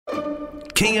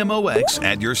KMOX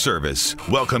at your service.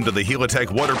 Welcome to the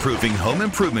Helitech Waterproofing Home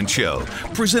Improvement Show,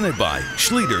 presented by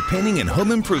Schleter Painting and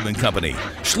Home Improvement Company.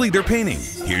 Schleter Painting.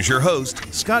 Here's your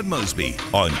host, Scott Mosby,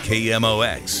 on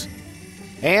KMOX.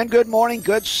 And good morning,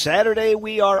 good Saturday.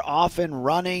 We are off and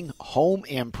running. Home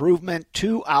improvement,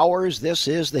 2 hours. This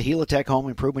is the Helitech Home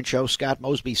Improvement Show. Scott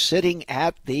Mosby sitting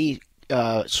at the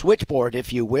switchboard,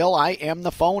 if you will. I am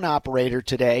the phone operator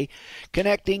today,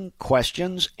 connecting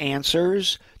questions,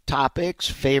 answers, topics,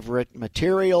 favorite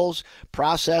materials,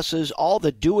 processes, all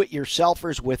the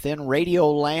do-it-yourselfers within Radio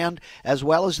Land, as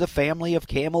well as the family of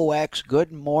KMOX.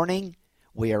 Good morning.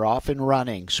 We are off and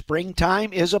running.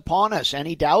 Springtime is upon us.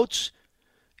 Any doubts?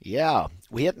 Yeah,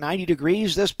 we hit 90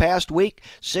 degrees this past week,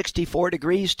 64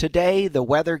 degrees today. The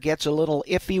weather gets a little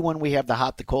iffy when we have the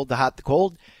hot, the cold, the hot, the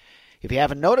cold. If you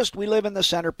haven't noticed, we live in the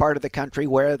center part of the country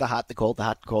where the hot, the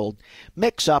cold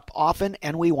mix up often,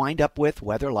 and we wind up with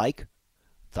weather like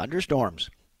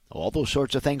thunderstorms, all those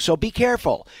sorts of things. So be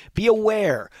careful, be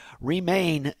aware,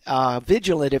 remain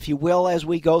vigilant, if you will, as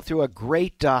we go through a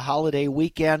great holiday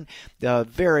weekend, the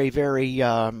very, very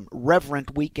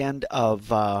reverent weekend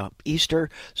of Easter.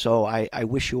 So I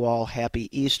wish you all happy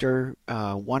Easter,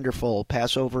 wonderful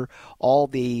Passover, all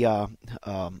the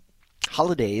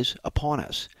holidays upon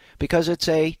us, because it's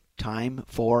a time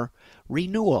for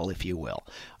renewal, if you will.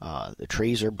 The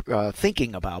trees are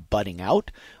thinking about budding out.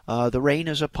 The rain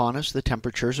is upon us. The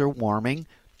temperatures are warming.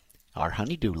 Our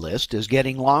honeydew list is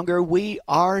getting longer. We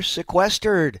are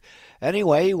sequestered.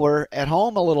 Anyway, we're at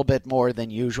home a little bit more than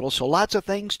usual, so lots of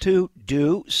things to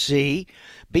do, see,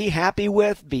 be happy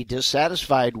with, be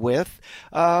dissatisfied with.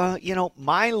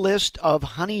 My list of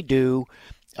honeydew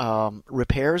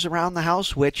repairs around the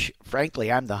house, which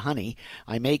frankly I'm the honey.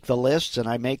 I make the lists and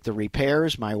I make the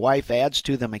repairs. My wife adds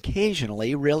to them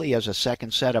occasionally, really as a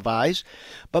second set of eyes.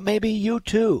 But maybe you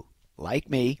too, like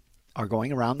me, are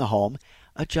going around the home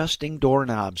adjusting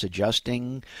doorknobs,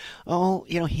 adjusting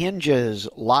hinges,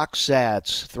 lock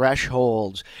sets,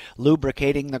 thresholds,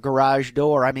 lubricating the garage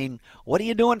door. I mean, what are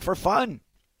you doing for fun?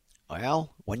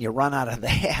 Well, when you run out of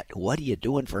that, what are you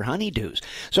doing for honeydews?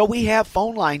 So we have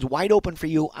phone lines wide open for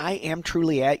you. I am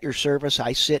truly at your service.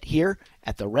 I sit here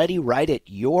at the ready, right at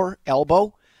your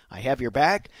elbow. I have your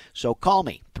back, so call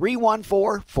me,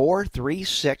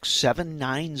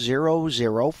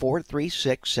 314-436-7900,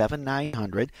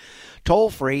 436-7900, toll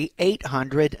free,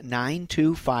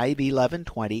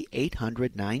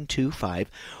 800-925-1120,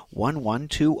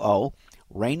 800-925-1120.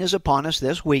 Rain is upon us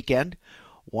this weekend.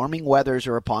 Warming weathers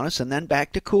are upon us, and then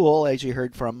back to cool, as you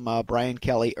heard from Brian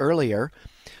Kelly earlier.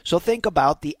 So think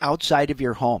about the outside of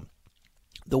your home.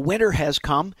 The winter has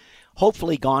come,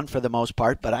 hopefully gone for the most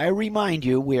part, but I remind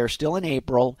you, we are still in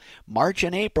April. March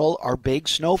and April are big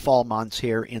snowfall months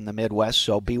here in the Midwest,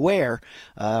 so beware.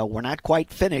 We're not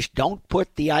quite finished. Don't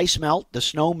put the ice melt, the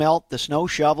snow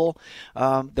shovel,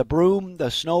 the broom,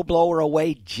 the snow blower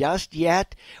away just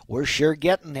yet. We're sure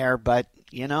getting there, but,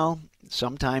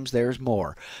 sometimes there's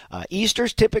more.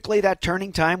 Easter's typically that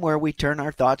turning time where we turn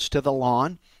our thoughts to the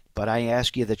lawn, but I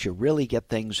ask you that you really get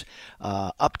things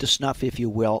up to snuff, if you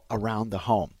will, around the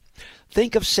home.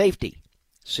 Think of safety,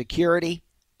 security,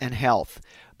 and health,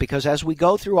 because as we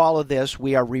go through all of this,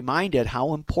 we are reminded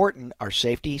how important our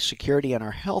safety, security, and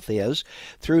our health is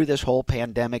through this whole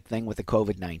pandemic thing with the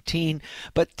COVID-19.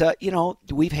 But,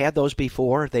 we've had those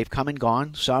before. They've come and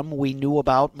gone. Some we knew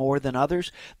about more than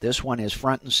others. This one is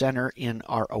front and center in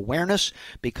our awareness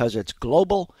because it's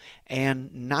global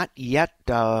and not yet,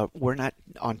 we're not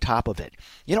on top of it.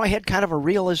 I had kind of a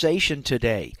realization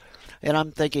today, and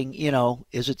I'm thinking,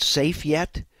 is it safe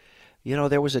yet?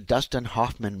 There was a Dustin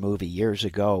Hoffman movie years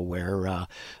ago where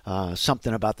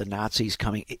something about the Nazis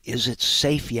coming. Is it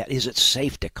safe yet? Is it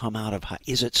safe to come out of?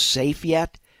 Is it safe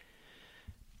yet?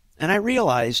 And I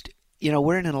realized,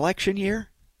 we're in an election year.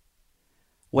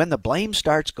 When the blame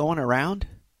starts going around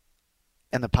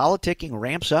and the politicking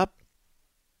ramps up,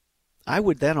 I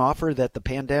would then offer that the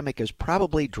pandemic is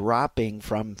probably dropping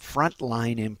from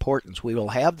frontline importance. We will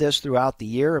have this throughout the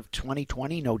year of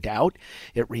 2020, no doubt.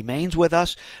 It remains with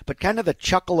us. But kind of the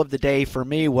chuckle of the day for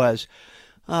me was,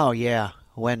 oh, yeah,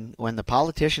 when the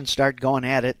politicians start going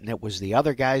at it and it was the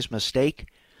other guy's mistake,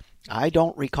 I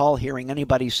don't recall hearing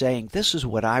anybody saying, this is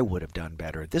what I would have done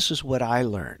better. This is what I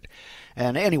learned.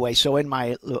 And anyway, so in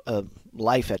my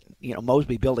life at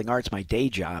Mosby Building Arts, my day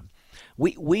job,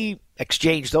 we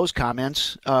exchange those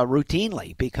comments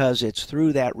routinely, because it's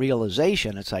through that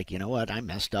realization. It's like, you know what, I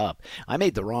messed up. I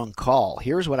made the wrong call.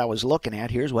 Here's what I was looking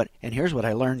at. Here's what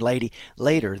I learned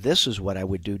later. This is what I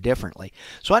would do differently.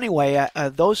 So anyway,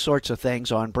 those sorts of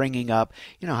things on bringing up,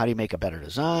 how do you make a better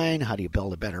design? How do you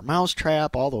build a better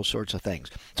mousetrap? All those sorts of things.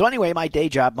 So anyway, my day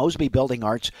job, Mosby Building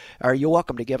Arts. You're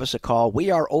welcome to give us a call. We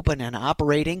are open and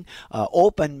operating.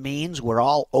 Open means we're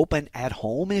all open at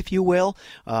home, if you will.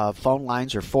 Phone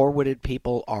lines are forwarded.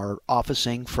 People are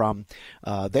officing from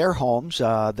their homes.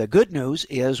 The good news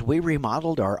is we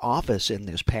remodeled our office in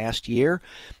this past year.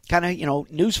 Kind of,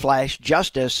 newsflash,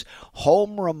 Justice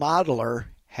Home Remodeler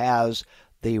has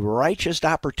the righteous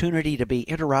opportunity to be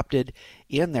interrupted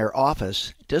in their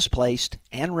office, displaced,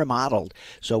 and remodeled.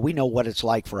 So we know what it's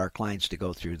like for our clients to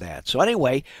go through that. So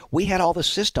anyway, we had all the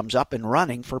systems up and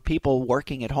running for people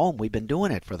working at home. We've been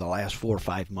doing it for the last 4 or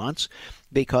 5 months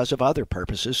because of other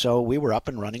purposes. So we were up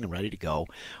and running and ready to go.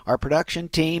 Our production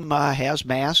team has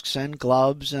masks and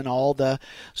gloves and all the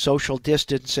social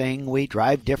distancing. We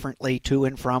drive differently to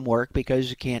and from work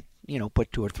because you can't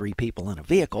put 2 or 3 people in a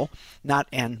vehicle,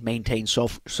 and maintain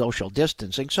social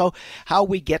distancing. So how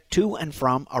we get to and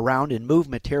from, around, and move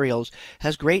materials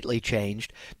has greatly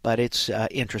changed, but it's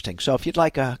interesting. So if you'd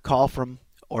like a call from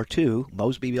or to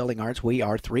Mosby Building Arts, we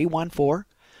are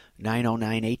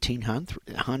 314-909-1800,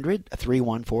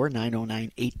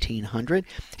 314-909-1800.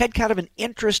 Had kind of an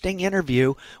interesting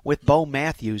interview with Bo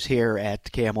Matthews here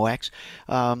at KMOX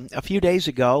a few days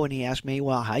ago, and he asked me,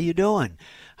 well, how you doing?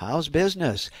 How's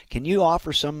business? Can you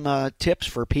offer some tips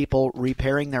for people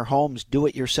repairing their homes,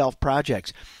 do-it-yourself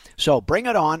projects? So bring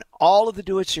it on, all of the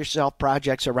do-it-yourself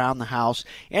projects around the house,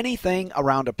 anything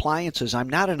around appliances. I'm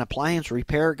not an appliance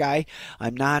repair guy.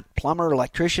 I'm not plumber,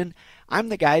 electrician. I'm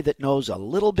the guy that knows a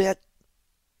little bit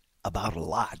about a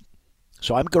lot.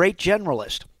 So I'm a great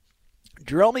generalist.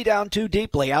 Drill me down too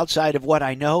deeply outside of what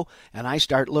I know, and I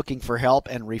start looking for help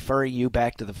and referring you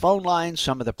back to the phone lines,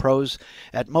 some of the pros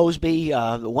at Mosby.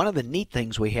 One of the neat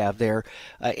things we have there,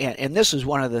 and this is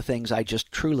one of the things I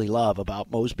just truly love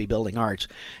about Mosby Building Arts,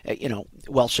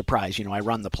 surprise, I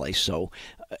run the place, so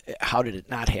how did it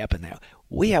not happen now?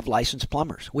 We have licensed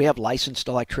plumbers. We have licensed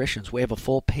electricians. We have a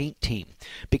full paint team.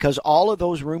 Because all of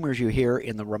those rumors you hear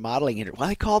in the remodeling industry, well,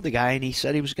 I called the guy and he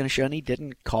said he was going to show, and he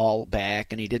didn't call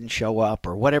back, and he didn't show up,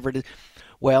 or whatever it is.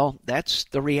 Well, that's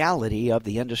the reality of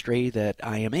the industry that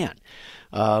I am in.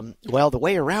 The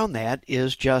way around that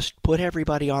is just put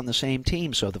everybody on the same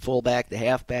team. So the fullback, the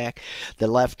halfback, the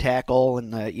left tackle,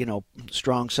 and the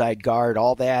strong side guard,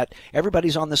 all that.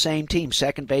 Everybody's on the same team.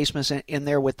 Second baseman's in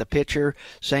there with the pitcher.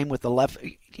 Same with the left.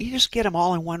 You just get them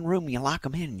all in one room. You lock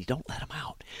them in, and you don't let them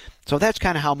out. So that's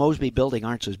kind of how Mosby Building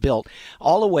Arts is built,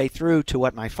 all the way through to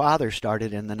what my father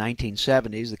started in the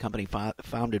 1970s. The company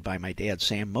founded by my dad,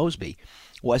 Sam Mosby.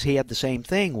 He had the same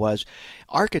thing, was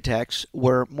architects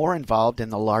were more involved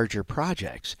in the larger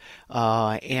projects,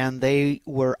 and they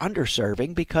were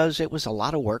underserving because it was a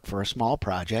lot of work for a small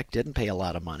project, didn't pay a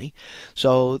lot of money,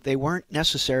 so they weren't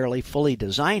necessarily fully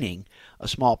designing a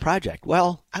small project.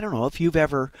 Well, I don't know if you've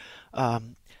ever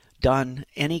done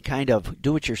any kind of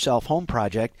do-it-yourself home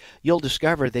project, you'll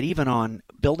discover that even on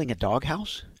building a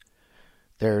doghouse,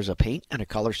 there's a paint and a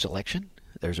color selection,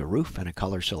 there's a roof and a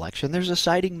color selection, there's a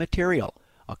siding material,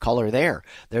 a color there.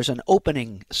 There's an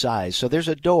opening size. So there's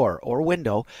a door or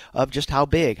window of just how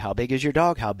big. How big is your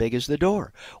dog? How big is the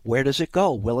door? Where does it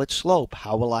go? Will it slope?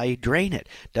 How will I drain it?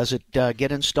 Does it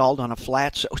get installed on a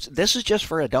flat? So this is just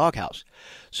for a doghouse.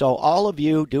 So all of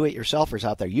you do-it-yourselfers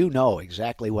out there, you know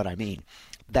exactly what I mean.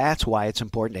 That's why it's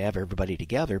important to have everybody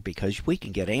together, because we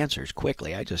can get answers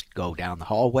quickly. I just go down the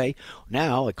hallway.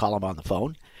 Now I call them on the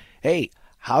phone. Hey,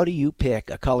 how do you pick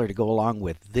a color to go along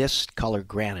with this color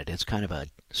granite? It's kind of a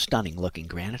stunning looking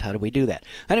granite. How do we do that?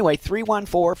 Anyway,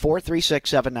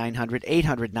 314-436-7900,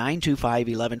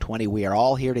 800-925-1120. We are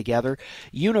all here together.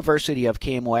 University of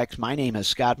KMOX. My name is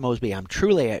Scott Mosby. I'm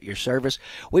truly at your service.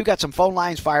 We've got some phone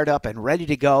lines fired up and ready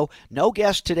to go. No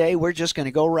guest today. We're just going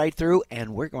to go right through,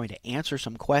 and we're going to answer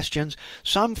some questions.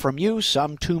 Some from you,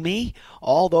 some to me.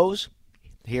 All those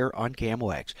here on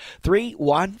KMOX.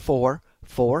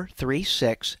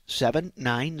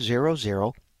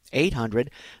 314-436-7900.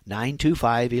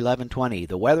 800-925-1120.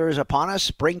 The weather is upon us.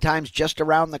 Springtime's just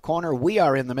around the corner. We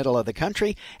are in the middle of the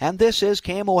country, and this is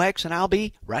KMOX, and I'll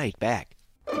be right back.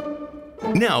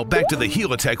 Now back to the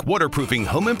Helitech Waterproofing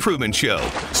Home Improvement Show,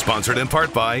 sponsored in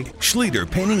part by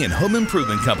Schleter Painting and Home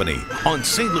Improvement Company on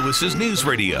St. Louis's News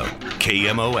Radio,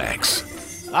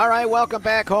 KMOX. All right, welcome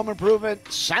back. Home Improvement,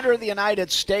 center of the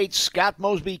United States. Scott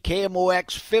Mosby,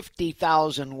 KMOX,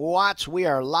 50,000 watts. We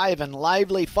are live and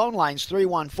lively. Phone lines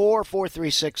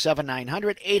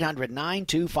 314-436-7900,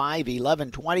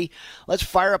 800-925-1120. Let's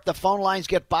fire up the phone lines,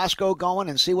 get Bosco going,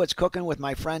 and see what's cooking with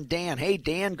my friend Dan. Hey,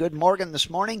 Dan, good morning this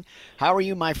morning. How are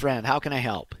you, my friend? How can I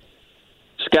help?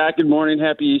 Scott, good morning.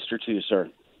 Happy Easter to you, sir.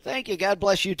 Thank you. God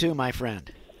bless you too, my friend.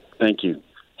 Thank you.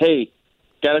 Hey,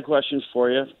 got a question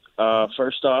for you.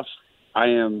 First off, I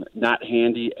am not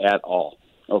handy at all,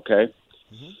 okay?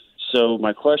 Mm-hmm. So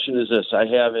my question is this. I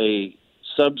have a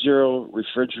Sub-Zero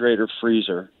refrigerator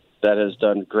freezer that has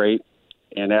done great,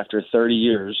 and after 30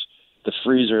 years, the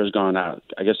freezer has gone out.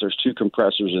 I guess there's 2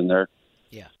 compressors in there.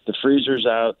 Yeah. The freezer's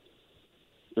out.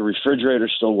 The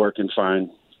refrigerator's still working fine,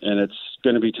 and it's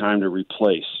going to be time to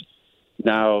replace.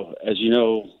 Now, as you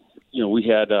know, we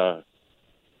had the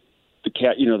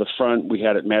front, we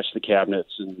had it match the cabinets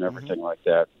and everything like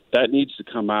that. That needs to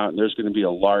come out, and there's going to be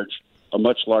a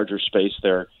much larger space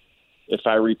there if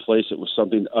I replace it with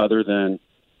something other than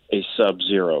a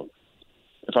Sub-Zero.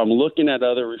 If I'm looking at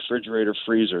other refrigerator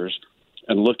freezers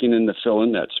and looking in to fill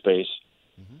in that space,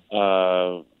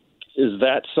 is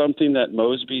that something that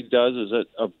Mosby does? Is it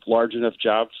a large enough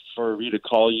job for me to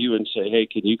call you and say, hey,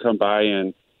 can you come by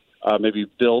and maybe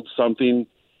build something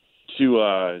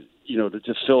to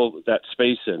fill that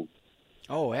space in?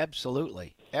 Oh,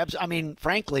 absolutely. I mean,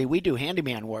 frankly, we do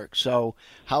handyman work. So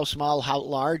how small, how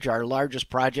large? Our largest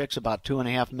project's about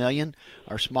 $2.5 million.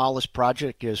 Our smallest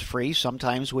project is free.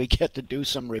 Sometimes we get to do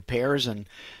some repairs, and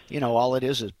all it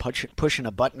is pushing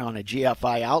a button on a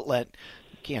GFI outlet.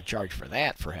 You can't charge for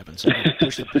that, for heaven's sake.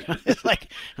 It's like,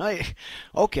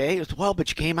 okay, well, but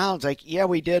you came out. It's like, yeah,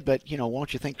 we did, but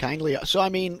won't you think kindly? So I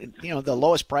mean, the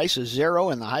lowest price is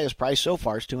 $0, and the highest price so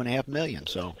far is $2.5 million.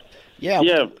 So. Yeah.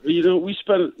 We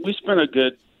spent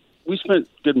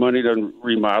good money to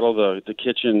remodel the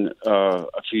kitchen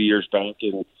a few years back,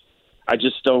 and I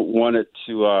just don't want it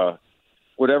to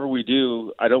whatever we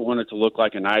do, I don't want it to look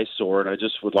like an eyesore, and I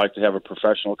just would like to have a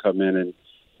professional come in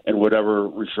and whatever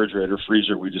refrigerator,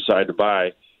 freezer we decide to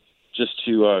buy, just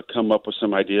to come up with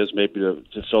some ideas maybe to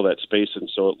fill that space in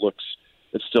so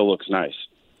it still looks nice.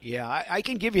 Yeah, I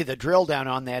can give you the drill down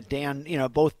on that, Dan,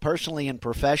 both personally and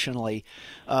professionally.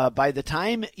 By the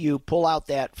time you pull out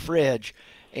that fridge,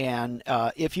 and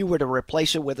if you were to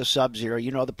replace it with a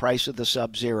Sub-Zero, the price of the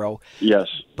Sub-Zero. Yes.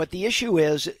 But the issue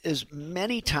is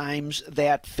many times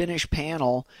that finish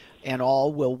panel and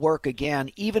all will work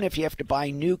again, even if you have to buy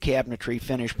new cabinetry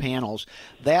finished panels.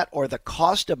 That or the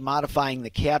cost of modifying the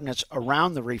cabinets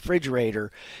around the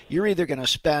refrigerator, you're either going to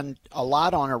spend a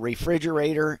lot on a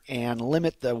refrigerator and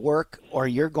limit the work, or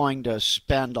you're going to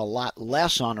spend a lot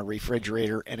less on a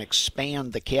refrigerator and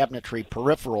expand the cabinetry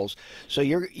peripherals. So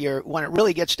you're when it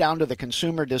really gets down to the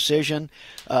consumer decision,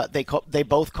 they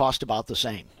both cost about the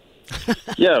same.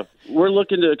 Yeah, we're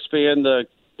looking to expand the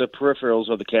peripherals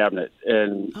of the cabinet,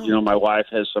 and my wife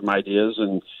has some ideas,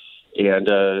 and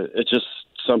it's just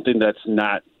something it's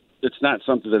not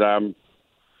something that I'm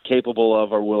capable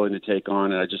of or willing to take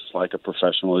on, and I just like a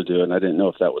professional to do it. And I didn't know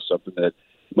if that was something that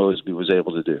Mosby was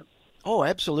able to do. Oh,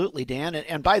 absolutely, Dan.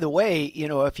 And by the way,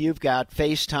 if you've got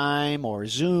FaceTime or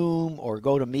Zoom or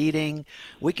GoToMeeting,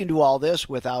 we can do all this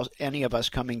without any of us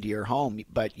coming to your home.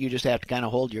 But you just have to kind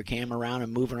of hold your camera around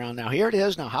and move around. Now, here it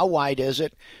is. Now, how wide is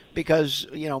it? Because,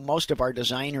 most of our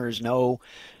designers know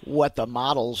what the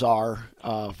models are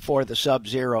for the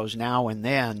Sub-Zeros now and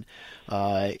then.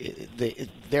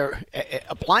 Their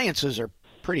appliances are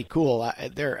pretty cool.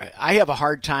 I have a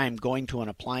hard time going to an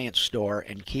appliance store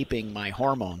and keeping my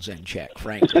hormones in check,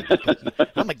 frankly.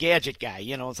 I'm a gadget guy,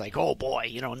 it's like, oh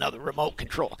boy, another remote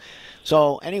control.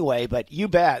 So anyway, but you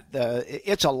bet,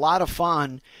 it's a lot of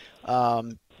fun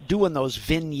doing those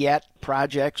vignette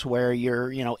projects where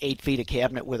you're, 8 feet of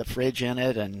cabinet with a fridge in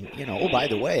it, and, oh, by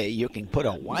the way, you can put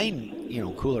a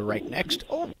wine, cooler right next.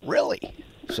 Oh, really?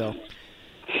 So.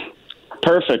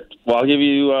 Perfect. Well, I'll give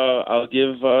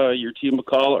your team a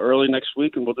call early next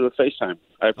week, and we'll do a FaceTime.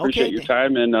 I appreciate your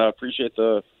time, and I appreciate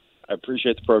the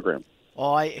program.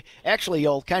 Well,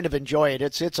 you'll kind of enjoy it.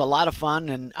 It's a lot of fun,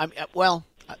 and I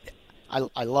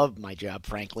love my job,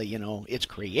 frankly. It's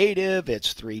creative,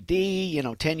 it's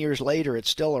 3D. 10 years later,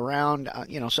 it's still around.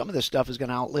 Some of this stuff is going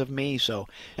to outlive me. So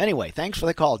anyway, thanks for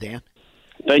the call, Dan.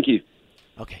 Thank you.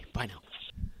 Okay, bye now.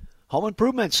 Home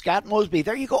Improvement, Scott Mosby.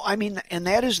 There you go. I mean, and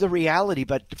that is the reality.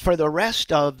 But for the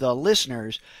rest of the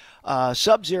listeners,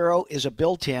 Sub-Zero is a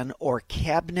built-in or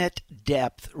cabinet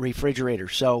depth refrigerator.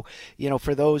 So,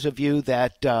 for those of you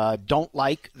that don't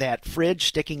like that fridge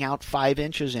sticking out 5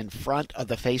 inches in front of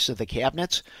the face of the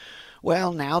cabinets,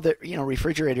 Well, now that,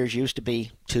 refrigerators used to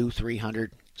be 200,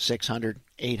 300, 600,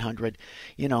 800,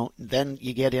 then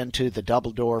you get into the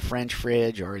double door French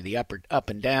fridge or the up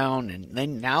and down. And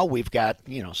then now we've got,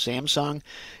 Samsung,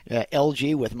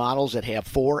 LG with models that have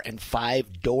 4 and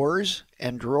 5 doors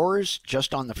and drawers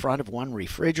just on the front of one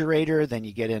refrigerator. Then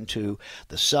you get into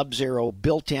the Sub-Zero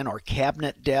built-in or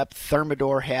cabinet depth.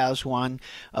 Thermador has one.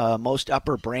 Most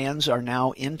upper brands are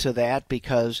now into that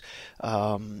because,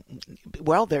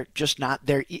 they're just not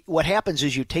there. What happens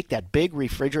is you take that big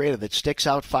refrigerator that sticks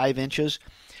out 5 inches,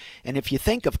 and if you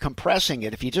think of compressing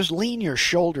it, if you just lean your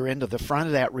shoulder into the front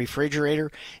of that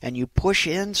refrigerator and you push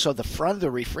in so the front of the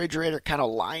refrigerator kind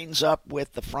of lines up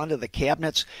with the front of the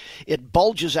cabinets, it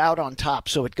bulges out on top.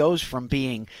 So it goes from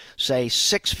being, say,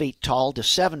 6 feet tall to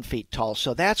 7 feet tall.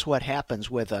 So that's what happens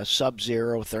with a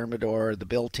Sub-Zero, Thermador, the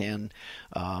built-in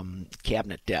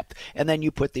cabinet depth. And then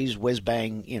you put these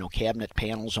whiz-bang, cabinet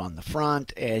panels on the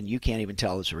front, and you can't even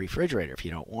tell it's a refrigerator if you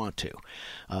don't want to.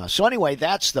 So anyway,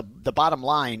 that's the bottom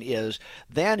line. Is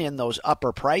then in those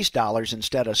upper price dollars,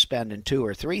 instead of spending $2,000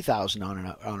 or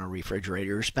 $3,000 on a refrigerator,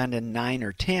 you're spending $9,000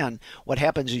 or $10,000. What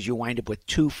happens is you wind up with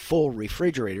 2 full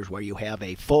refrigerators where you have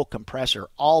a full compressor,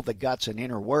 all the guts and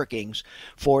inner workings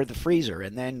for the freezer,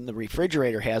 and then the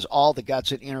refrigerator has all the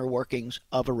guts and inner workings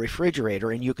of a refrigerator,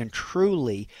 and you can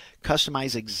truly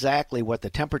customize exactly what the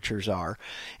temperatures are.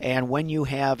 And when you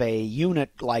have a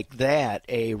unit like that,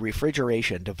 a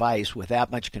refrigeration device with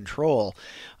that much control,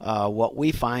 what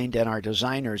we find and our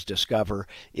designers discover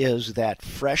is that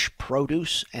fresh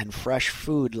produce and fresh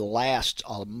food lasts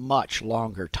a much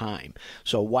longer time.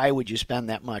 So why would you spend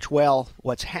that much? Well,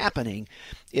 what's happening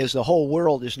is the whole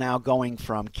world is now going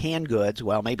from canned goods,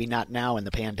 well, maybe not now in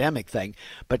the pandemic thing,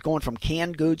 but going from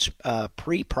canned goods,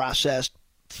 pre-processed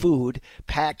food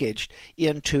packaged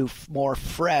into more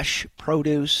fresh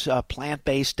produce,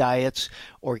 plant-based diets,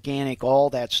 organic, all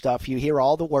that stuff. You hear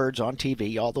all the words on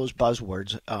TV, all those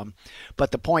buzzwords.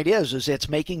 But the point is it's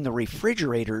making the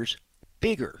refrigerators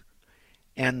bigger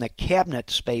and the cabinet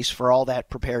space for all that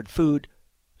prepared food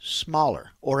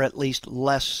smaller, or at least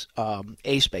less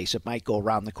A space. It might go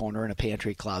around the corner in a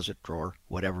pantry, closet, drawer,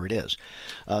 whatever it is.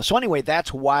 So anyway,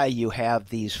 that's why you have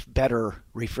these better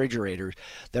refrigerators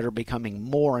that are becoming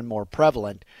more and more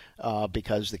prevalent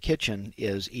because the kitchen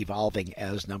is evolving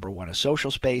as, number one, a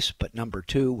social space, but number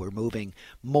two, we're moving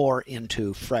more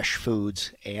into fresh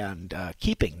foods and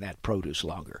keeping that produce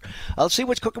longer. Let's see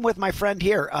what's cooking with my friend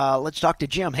here. Let's talk to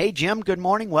Jim. Hey, Jim, good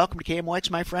morning. Welcome to KMOX,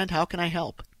 my friend. How can I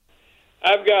help?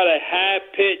 I've got a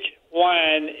high-pitch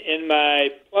whine in my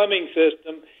plumbing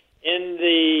system in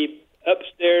the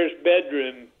upstairs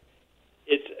bedroom.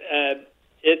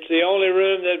 It's the only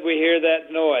room that we hear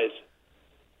that noise.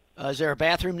 Is there a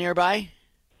bathroom nearby?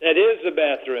 That is the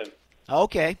bathroom.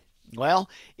 Okay. Well,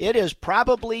 it is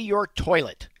probably your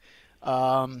toilet.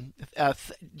 Do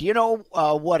you know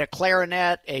what a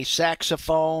clarinet, a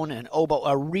saxophone, an oboe,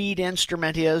 a reed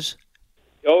instrument is?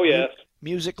 Oh, yes.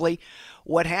 Musically?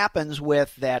 What happens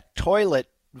with that toilet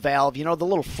valve, the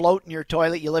little float in your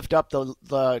toilet, you lift up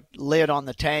the lid on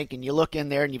the tank and you look in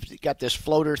there and you've got this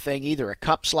floater thing, either a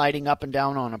cup sliding up and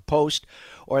down on a post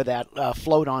or that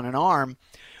float on an arm.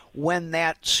 When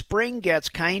that spring gets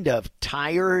kind of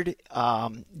tired,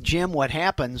 Jim, what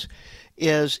happens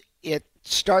is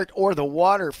or the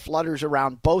water flutters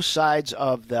around both sides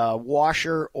of the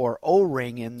washer or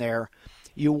O-ring in there.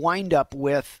 You wind up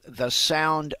with the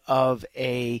sound of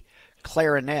a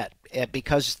clarinet,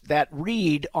 because that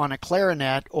reed on a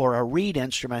clarinet or a reed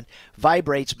instrument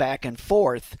vibrates back and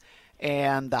forth,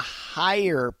 and the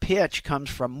higher pitch comes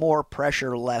from more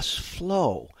pressure, less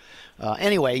flow.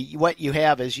 Anyway, what you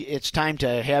have is it's time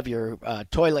to have your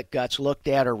toilet guts looked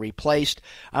at or replaced.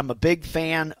 I'm a big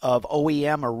fan of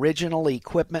OEM original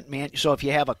equipment. So if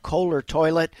you have a Kohler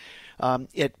toilet,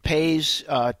 it pays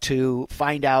to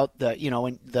find out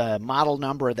the model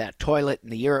number of that toilet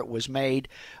and the year it was made.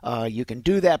 You can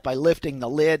do that by lifting the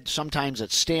lid. Sometimes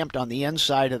it's stamped on the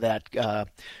inside of that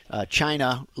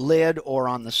china lid or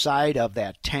on the side of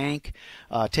that tank.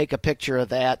 Take a picture of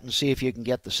that and see if you can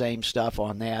get the same stuff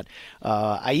on that.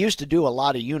 I used to do a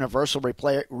lot of universal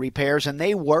repairs, and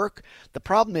they work. The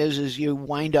problem is you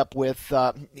wind up with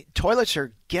toilets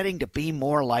are getting to be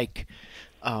more like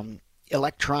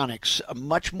electronics,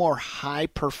 much more high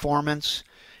performance,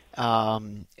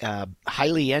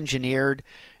 highly engineered,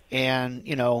 And,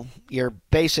 your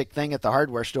basic thing at the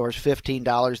hardware store is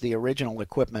 $15. The original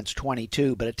equipment's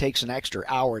 $22, but it takes an extra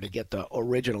hour to get the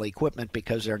original equipment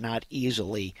because they're not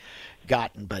easily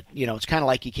gotten. But, it's kind of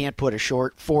like you can't put a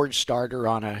short Ford starter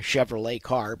on a Chevrolet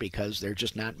car because they're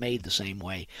just not made the same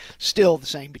way. Still the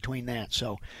same between that.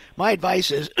 So my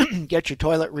advice is get your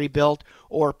toilet rebuilt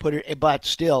or put it, but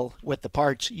still with the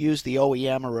parts, use the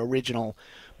OEM or original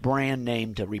brand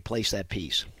name to replace that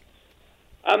piece.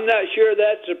 I'm not sure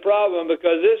that's a problem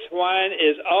because this whine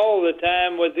is all the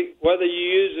time whether you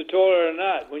use the toilet or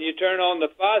not. When you turn on the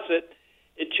faucet,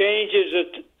 it changes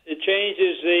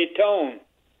the tone.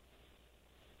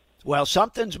 Well,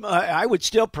 I would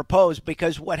still propose,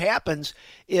 because what happens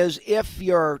is if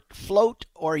your float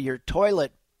or your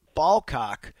toilet ball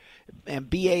cock, and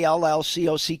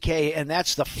BALLCOCK, and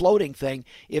that's the floating thing,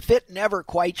 if it never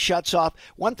quite shuts off,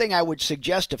 one thing I would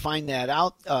suggest to find that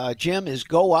out, Jim, is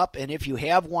go up, and if you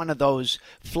have one of those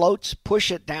floats, push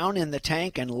it down in the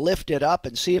tank and lift it up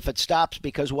and see if it stops,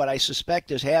 because what I suspect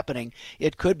is happening,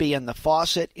 it could be in the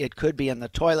faucet, it could be in the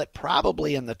toilet,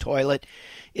 probably in the toilet,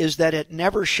 is that it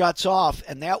never shuts off,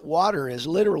 and that water is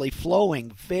literally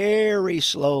flowing very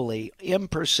slowly,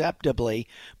 imperceptibly,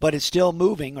 but it's still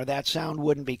moving, or that sound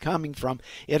wouldn't be coming from.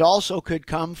 It also could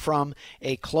come from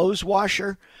a clothes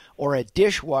washer or a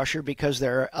dishwasher, because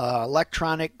they're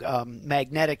electronic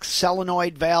magnetic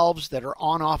solenoid valves that are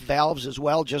on-off valves as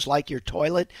well, just like your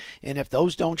toilet. And if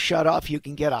those don't shut off, you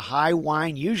can get a high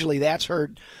whine. Usually that's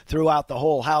heard throughout the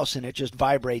whole house, and it just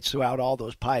vibrates throughout all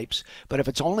those pipes. But if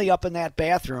it's only up in that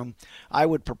bathroom, I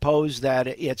would propose that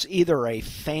it's either a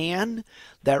fan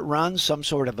that runs, some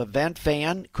sort of a vent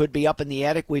fan, could be up in the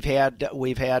attic. We've had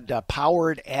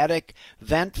powered attic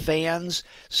vent fans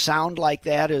sound like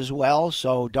that as well.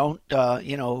 So don't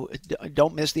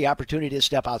miss the opportunity to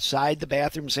step outside the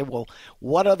bathroom and say, well,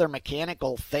 what other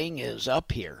mechanical thing is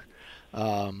up here?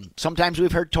 Sometimes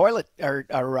we've heard toilet or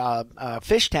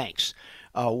fish tanks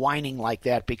whining like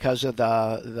that because of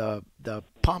the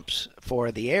pumps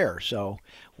for the air. So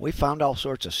we found all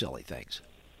sorts of silly things.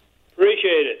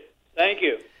 Appreciate it. Thank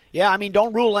you. Yeah,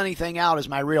 don't rule anything out is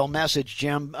my real message,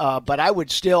 Jim. But I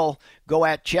would still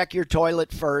check your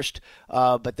toilet first.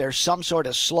 But there's some sort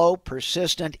of slow,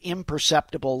 persistent,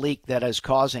 imperceptible leak that is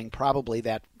causing probably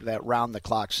that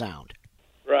round-the-clock sound.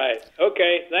 Right.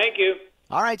 Okay. Thank you.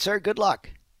 All right, sir. Good luck.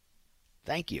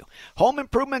 Thank you. Home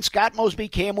Improvement, Scott Mosby,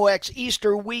 KMOX,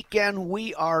 Easter weekend.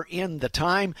 We are in the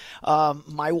time.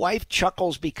 My wife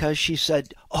chuckles because she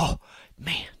said, oh,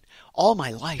 man, all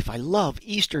my life I love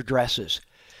Easter dresses.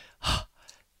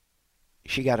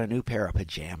 She got a new pair of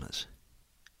pajamas.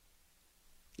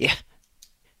 Yeah,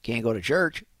 can't go to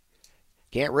church.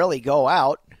 Can't really go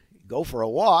out, go for a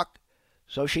walk.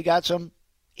 So she got some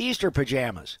Easter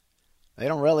pajamas. They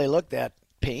don't really look that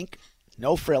pink.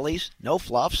 No frillies, no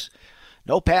fluffs,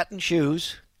 no patent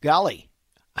shoes. Golly,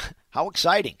 how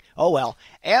exciting. Oh, well,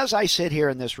 as I sit here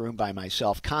in this room by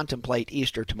myself, contemplate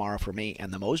Easter tomorrow for me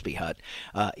and the Mosby Hut.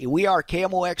 We are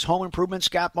KMOX Home Improvement,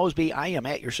 Scott Mosby. I am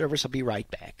at your service. I'll be right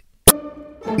back.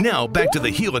 Now back to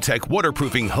the Helitech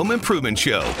Waterproofing Home Improvement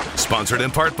Show, sponsored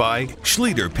in part by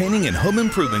Schleter Painting and Home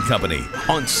Improvement Company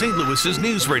on St. Louis's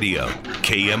News Radio,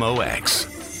 KMOX.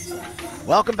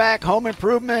 Welcome back, Home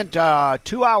Improvement. 2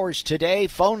 hours today.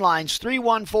 Phone lines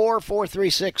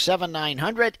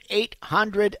 314-436-7900,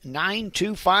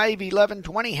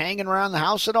 800-925-1120. Hanging around the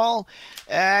house at all?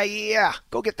 Yeah,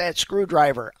 go get that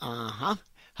screwdriver. How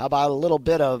about a little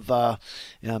bit of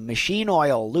machine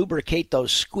oil? Lubricate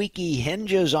those squeaky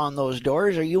hinges on those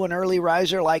doors. Are you an early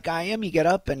riser like I am? You get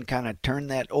up and kind of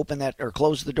open that, or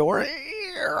close the door.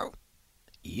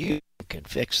 You can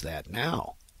fix that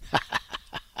now.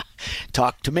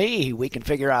 Talk to me. We can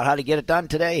figure out how to get it done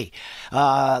today.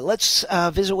 Let's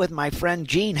visit with my friend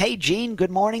Gene. Hey, Gene, good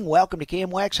morning. Welcome to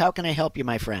KMOX. How can I help you,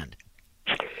 my friend?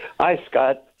 Hi,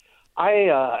 Scott.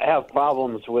 I have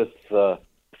problems with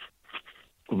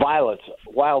violets,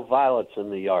 wild violets in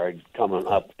the yard coming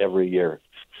up every year.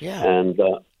 Yeah. And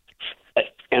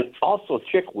also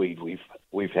chickweed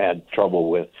we've had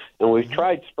trouble with. And we've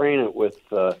tried spraying it with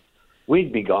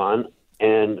Weed Be Gone,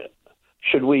 and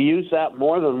should we use that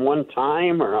more than one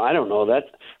time? Or I don't know. That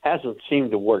hasn't seemed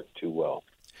to work too well.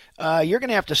 You're going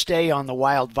to have to stay on the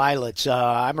wild violets.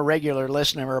 I'm a regular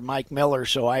listener of Mike Miller,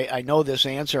 so I know this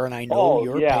answer, and I know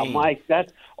your pain. Mike,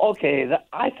 that's okay.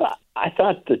 I thought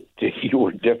that you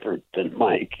were different than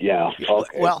Mike. Yeah.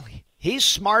 Okay. Well, he's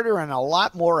smarter and a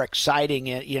lot more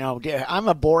exciting. I'm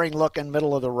a boring-looking,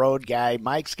 middle-of-the-road guy.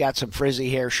 Mike's got some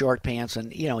frizzy hair, short pants,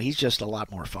 and he's just a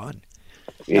lot more fun.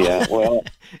 Yeah, well,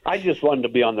 I just wanted to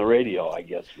be on the radio, I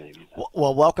guess, maybe.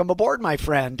 Well, welcome aboard, my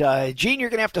friend. Gene, you're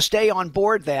going to have to stay on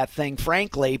board that thing,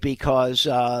 frankly, because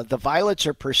the violets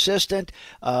are persistent.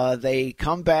 They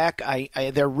come back.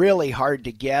 They're really hard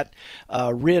to get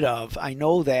rid of. I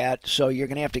know that, so you're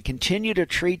going to have to continue to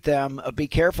treat them. Be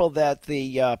careful that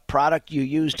the product you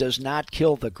use does not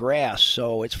kill the grass,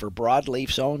 so it's for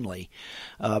broadleafs only.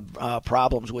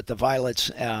 Problems with the violets,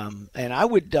 and I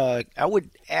would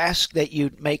ask that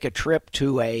you make a trip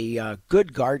to a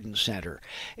good garden center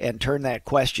and turn that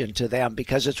question to them,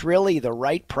 because it's really the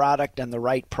right product and the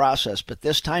right process. But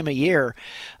this time of year,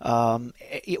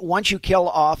 once you kill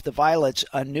off the violets,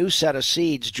 a new set of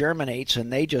seeds germinates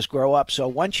and they just grow up. So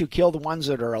once you kill the ones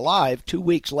that are alive, 2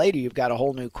 weeks later you've got a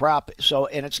whole new crop. So,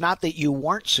 and it's not that you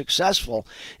weren't successful,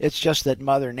 it's just that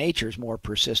Mother Nature's more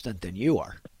persistent than you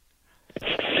are.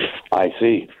 I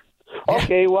see.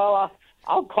 Okay, well,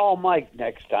 I'll call Mike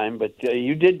next time, but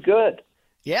you did good.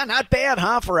 Yeah, not bad,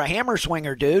 huh, for a hammer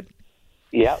swinger, dude?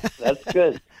 Yeah, that's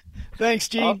good. Thanks,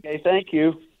 Gene. Okay, thank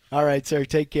you. All right, sir,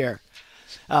 take care.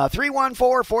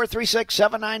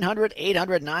 314-436-7900,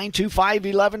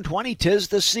 800-925-1120. 'Tis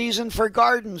the season for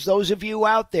gardens. Those of you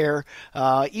out there,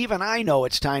 even I know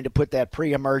it's time to put that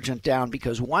pre-emergent down,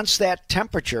 because once that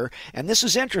temperature, and this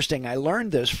is interesting, I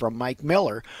learned this from Mike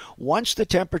Miller, once the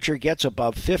temperature gets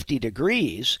above 50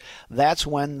 degrees, that's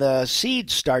when the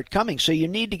seeds start coming. So you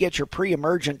need to get your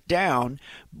pre-emergent down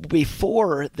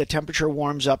before the temperature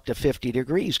warms up to 50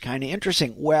 degrees. Kind of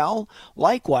interesting. Well,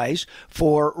 likewise,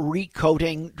 for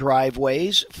recoating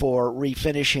driveways, for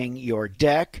refinishing your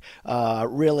deck,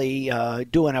 really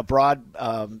doing a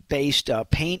broad-based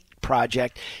paint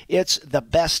project, it's the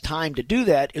best time to do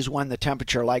that is when the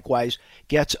temperature likewise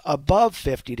gets above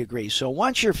 50 degrees. So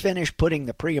once you're finished putting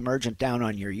the pre-emergent down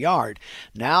on your yard,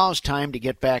 now it's time to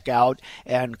get back out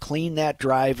and clean that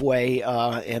driveway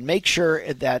and make sure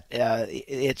that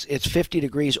it's 50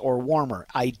 degrees or warmer.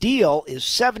 Ideal is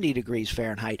 70 degrees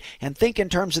Fahrenheit. And think in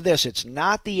terms of this, it's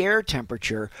not the air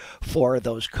temperature for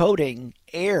those coating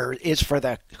air, it's for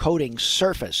the coating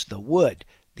surface, the wood,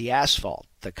 the asphalt,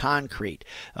 the concrete,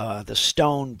 the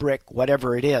stone, brick,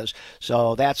 whatever it is.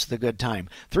 So that's the good time.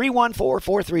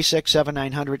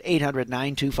 314-436-7900,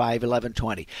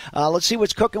 800-925-1120. Let's see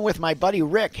what's cooking with my buddy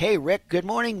Rick. Hey, Rick, good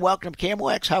morning. Welcome to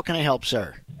KMOX. How can I help,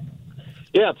 sir?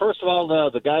 Yeah, first of all,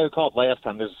 the guy who called last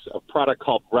time, there's a product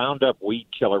called Roundup Weed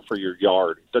Killer for your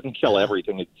yard. It doesn't kill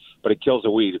everything, but it kills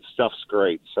the weed. It stuff's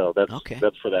great. So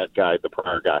that's for that guy, the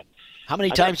prior guy. How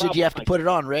many times did you have to put it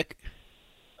on, Rick?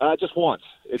 Just once.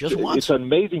 It's an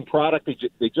amazing product.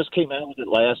 They just came out with it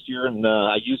last year, and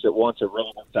I used it once. It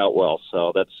really worked out well.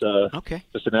 So that's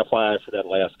just an FYI for that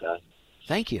last guy.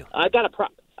 Thank you. I got an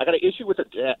issue with the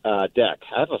deck.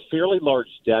 I have a fairly large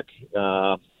deck,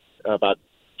 about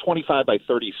 25 by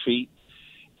 30 feet,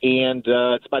 and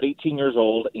it's about 18 years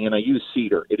old, and I use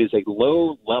cedar. It is a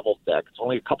low-level deck. It's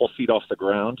only a couple feet off the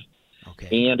ground,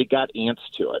 and it got ants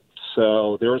to it.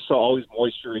 So there's always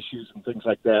moisture issues and things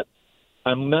like that.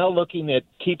 I'm now looking at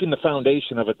keeping the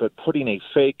foundation of it, but putting a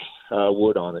fake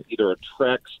wood on it, either a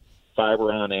Trex,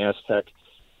 Fiberon, Aztec.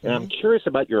 And I'm curious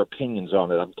about your opinions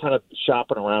on it. I'm kind of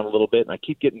shopping around a little bit, and I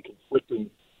keep getting conflicting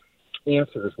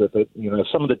answers with it. You know,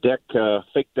 some of the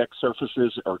fake deck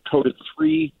surfaces are coated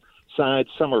 3 sides.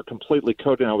 Some are completely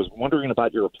coated. I was wondering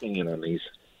about your opinion on these.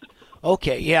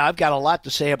 Okay, yeah, I've got a lot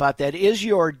to say about that. Is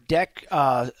your deck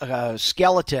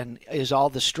skeleton, is all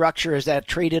the structure, is that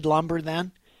treated lumber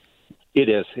then? It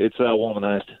is. It's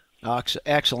womanized.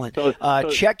 Excellent.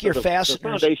 Check your fasteners. The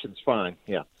foundation's fine,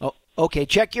 yeah. Oh, okay,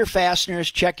 check your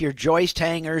fasteners, check your joist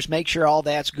hangers, make sure all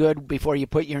that's good before you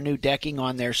put your new decking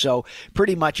on there. So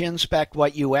pretty much inspect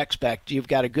what you expect. You've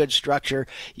got a good structure,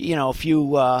 a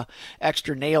few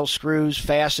extra nail screws,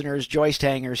 fasteners, joist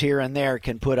hangers here and there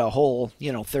can put a whole,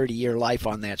 30-year life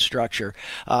on that structure.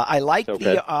 I like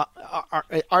the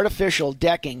artificial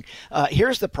decking.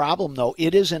 Here's the problem, though.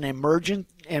 It is an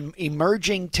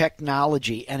emerging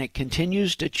technology, and it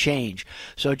continues to change.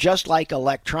 So just like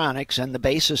electronics, and the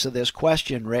basis of this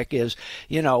question, Rick, is,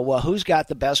 who's got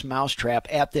the best mousetrap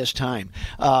at this time?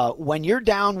 When you're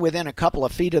down within a couple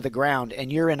of feet of the ground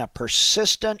and you're in a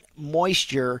persistent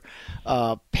moisture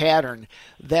pattern,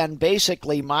 then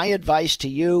basically my advice to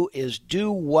you is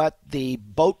do what the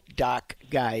boat dock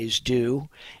guys do,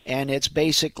 and it's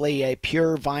basically a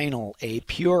pure vinyl, a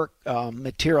pure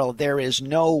material. There is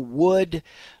no wood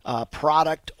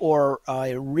product or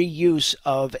reuse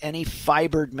of any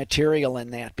fibered material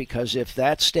in that, because if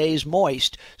that stays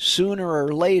moist, sooner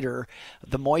or later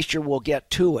the moisture will get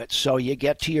to it. So you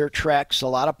get to your Trex, a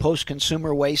lot of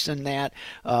post-consumer waste in that,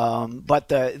 but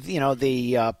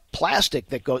the plastic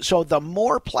that goes. So the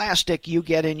more plastic you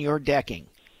get in your decking,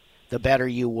 the better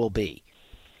you will be.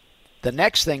 The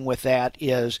next thing with that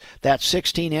is that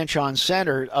 16-inch on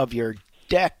center of your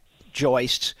deck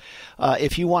joists.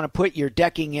 If you want to put your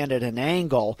decking in at an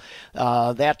angle,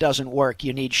 that doesn't work.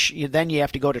 Then you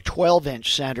have to go to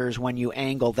 12-inch centers when you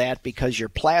angle that, because your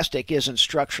plastic isn't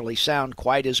structurally sound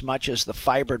quite as much as the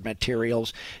fibered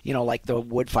materials, like the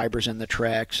wood fibers in the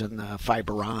Trex and the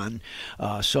Fiberon.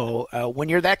 So when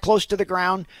you're that close to the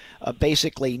ground,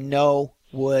 basically no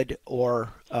wood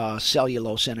or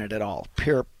cellulose in it at all.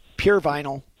 Pure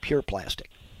vinyl, pure plastic.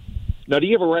 Now, do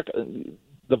you ever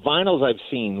the vinyls I've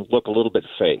seen look a little bit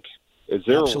fake? Is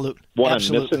there one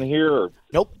I'm missing here? Or?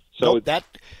 Nope.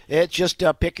 It's just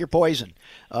pick your poison.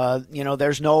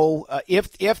 There's no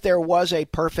if there was a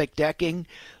perfect decking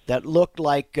that looked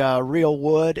like real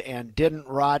wood and didn't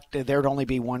rot, there'd only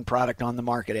be one product on the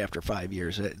market after 5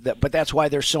 years. But that's why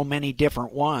there's so many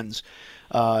different ones.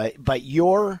 But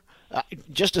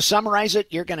just to summarize it,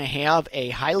 you're going to have a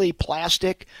highly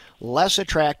plastic, less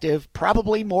attractive,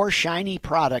 probably more shiny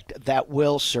product that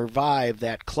will survive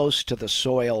that close to the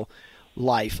soil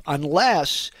life,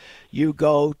 unless you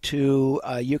go to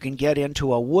you can get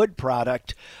into a wood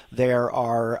product. There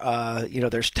are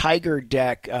there's Tiger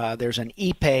Deck, there's an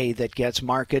Ipe that gets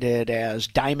marketed as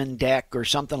Diamond Deck or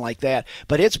something like that,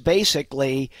 but it's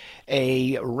basically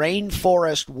a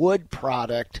rainforest wood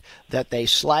product that they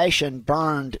slash and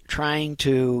burned trying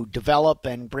to develop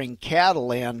and bring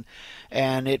cattle in,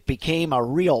 and it became a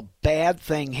real bad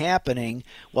thing happening.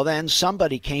 Well, then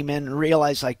somebody came in and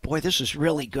realized, like, boy, this is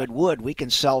really good wood. We can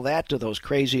sell that to those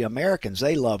crazy Americans.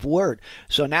 They love wood.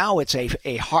 So now it's a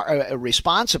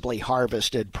responsibly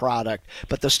harvested product,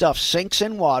 but the stuff sinks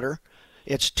in water.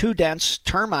 It's too dense.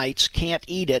 Termites can't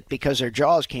eat it because their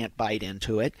jaws can't bite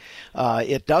into it.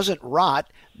 It doesn't rot.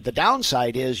 The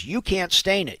downside is you can't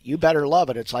stain it. You better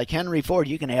love it. It's like Henry Ford.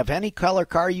 You can have any color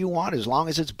car you want as long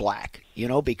as it's black,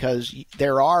 because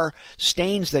there are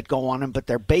stains that go on them, but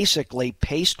they're basically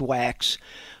paste wax,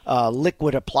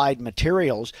 liquid applied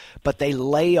materials, but they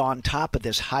lay on top of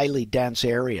this highly dense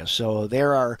area. So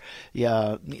there are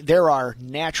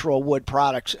natural wood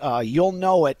products. You'll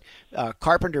know it.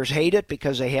 Carpenters hate it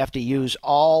because they have to use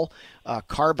all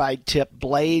carbide tip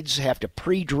blades, have to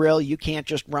pre-drill. You can't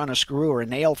just run a screw or a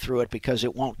nail through it because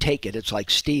it won't take it. It's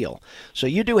like steel. So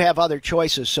you do have other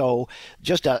choices. So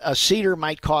just a cedar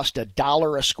might cost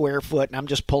 $1 a square foot, and I'm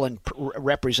just pulling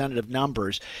representative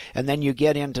numbers. And then you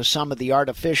get into some of the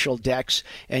artificial decks,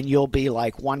 and you'll be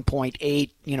like 1.8,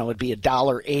 it'd be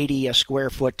 $1.80 a square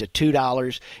foot to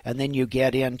 $2. And then you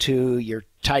get into your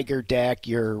Tiger Deck,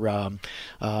 your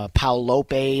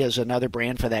Paulope is another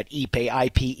brand for that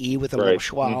IPE with a little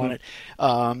schwa on it,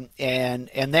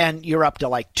 and then you're up to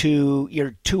like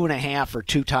 2.5 or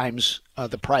 2 times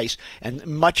the price, and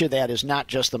much of that is not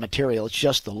just the material; it's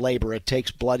just the labor. It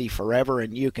takes bloody forever,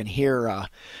 and you can hear.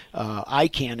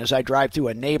 As I drive through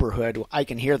a neighborhood, I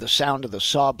can hear the sound of the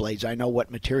saw blades. I know what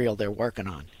material they're working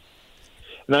on.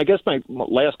 And I guess my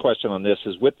last question on this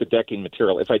is, with the decking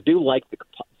material, if I do like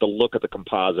the look of the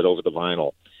composite over the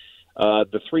vinyl,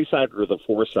 the 3-sided or the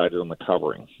 4-sided on the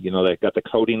covering, they've got the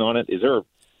coating on it.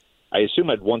 I assume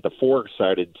I'd want the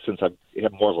 4-sided since I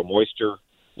have more of a moisture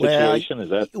situation.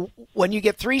 Is that when you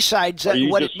get 3 sides?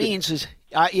 What it means is,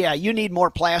 you need more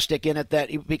plastic in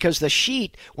it because the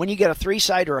sheet, when you get a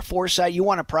 3-sided or a 4-sided, you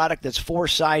want a product that's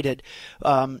 4-sided,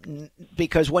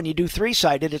 because when you do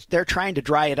 3-sided, they're trying to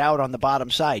dry it out on the bottom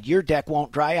side. Your deck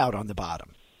won't dry out on the bottom.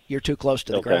 You're too close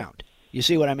to the ground. You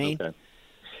see what I mean? Okay.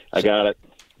 I got it.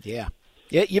 Yeah.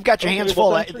 You've got your hands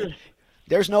full.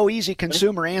 There's no easy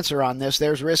consumer answer on this.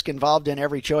 There's risk involved in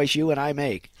every choice you and I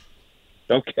make.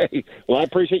 Okay. Well, I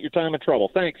appreciate your time and trouble.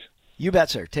 Thanks. You bet,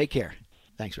 sir. Take care.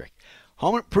 Thanks, Rick.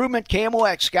 Home Improvement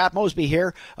KMOX, Scott Mosby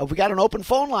here. We got an open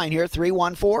phone line here,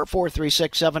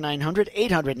 314-436-7900,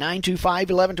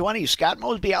 800-925-1120. Scott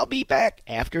Mosby, I'll be back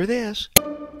after this.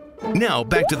 Now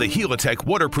back to the Helitech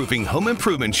Waterproofing Home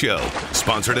Improvement Show,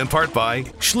 sponsored in part by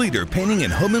Schleter Painting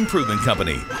and Home Improvement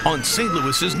Company on St.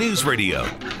 Louis's News Radio,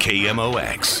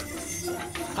 KMOX.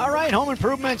 All right, home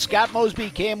improvement. Scott Mosby,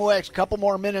 KMOX. A couple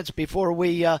more minutes before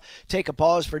we take a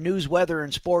pause for news, weather,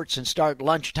 and sports and start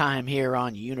lunchtime here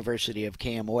on University of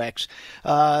KMOX.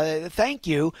 Thank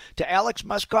you to Alex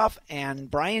Muskoff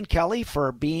and Brian Kelly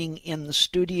for being in the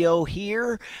studio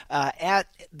here at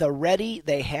the ready.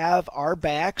 They have our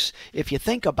backs. If you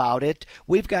think about it,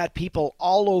 we've got people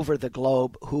all over the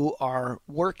globe who are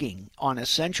working on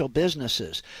essential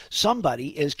businesses.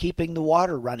 Somebody is keeping the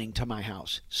water running to my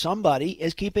house. Somebody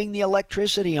is keeping the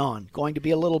electricity on. Going to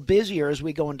be a little busier as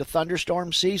we go into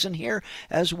thunderstorm season here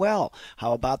as well.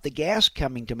 How about the gas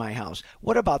coming to my house?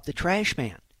 What about the trash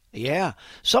man? Yeah,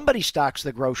 somebody stocks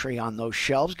the grocery on those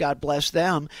shelves. God bless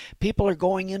them. People are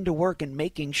going into work and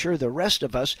making sure the rest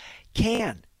of us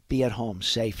can be at home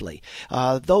safely.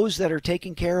 Those that are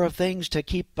taking care of things to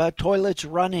keep toilets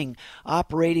running,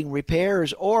 operating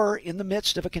repairs, or in the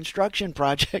midst of a construction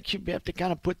project, you have to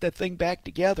kind of put that thing back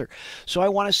together. So I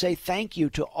want to say thank you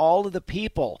to all of the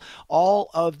people, all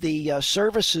of the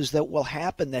services that will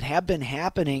happen, that have been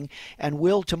happening, and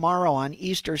will tomorrow on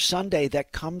Easter Sunday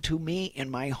that come to me in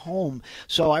my home.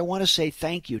 So I want to say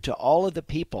thank you to all of the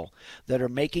people that are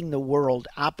making the world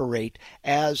operate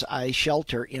as I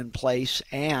shelter in place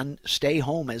and stay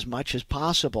home as much as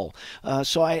possible.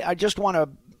 So I just want to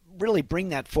really bring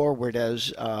that forward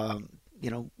as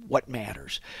what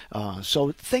matters.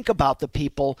 So think about the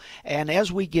people, and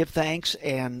as we give thanks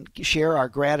and share our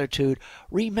gratitude,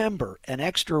 remember an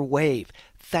extra wave.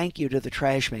 Thank you to the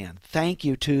trash man. Thank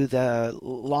you to the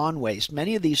lawn waste.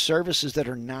 Many of these services that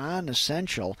are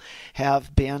non-essential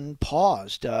have been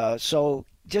paused. So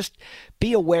just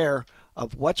be aware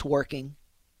of what's working.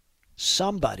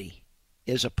 Somebody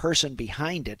is a person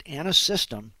behind it and a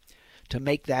system to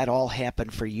make that all happen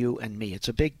for you and me. It's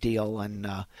a big deal, and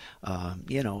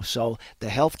so the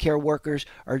healthcare workers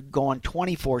are going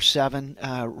 24/7.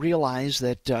 Realize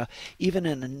that even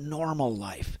in a normal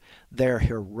life, there are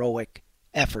heroic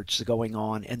efforts going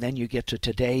on, and then you get to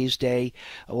today's day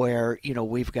where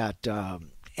we've got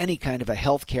any kind of a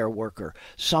healthcare worker,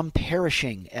 some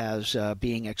perishing as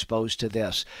being exposed to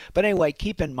this. But anyway,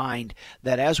 keep in mind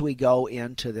that as we go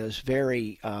into this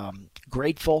very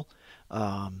grateful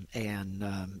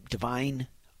and divine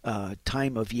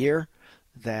time of year,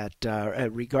 that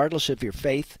regardless of your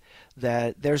faith,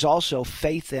 that there's also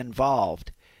faith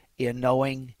involved in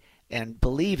knowing and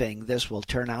believing this will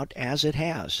turn out as it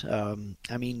has.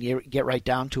 You get right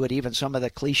down to it, even some of the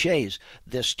cliches.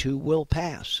 This too will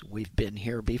pass. We've been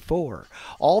here before.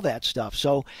 All that stuff.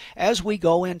 So as we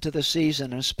go into the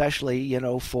season, especially,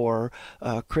 for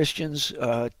Christians,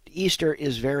 Easter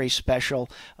is very special.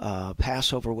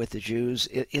 Passover with the Jews,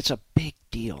 it's a big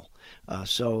deal.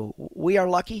 So we are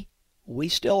lucky. We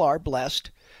still are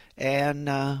blessed. And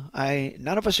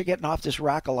none of us are getting off this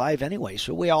rock alive anyway,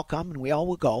 so we all come and we all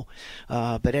will go.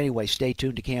 But anyway, stay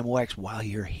tuned to KMOX while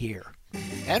you're here.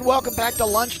 And welcome back to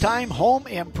Lunchtime Home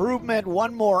Improvement.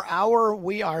 One more hour.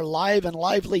 We are live and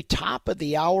lively, top of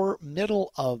the hour,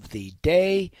 middle of the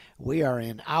day. We are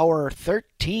in hour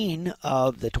 13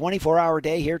 of the 24-hour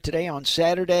day here today on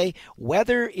Saturday.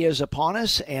 Weather is upon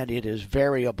us, and it is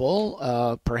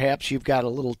variable. Perhaps you've got a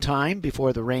little time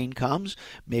before the rain comes.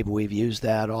 Maybe we've used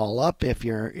that all up if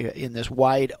you're in this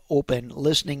wide open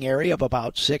listening area of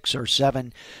about 6 or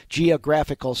 7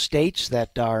 geographical states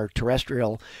that our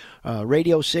terrestrial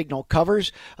radio signal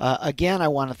covers. Again, I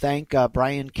want to thank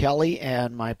Brian Kelly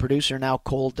and my producer now,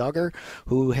 Cole Duggar,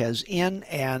 who has in,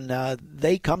 and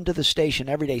they come to the station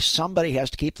every day. Somebody has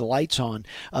to keep the lights on.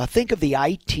 Think of the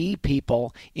IT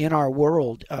people in our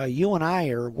world. You and I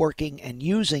are working and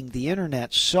using the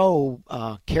internet so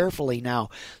carefully now.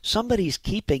 Somebody's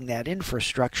keeping that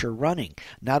infrastructure running,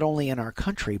 not only in our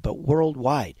country, but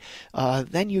worldwide.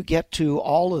 Then you get to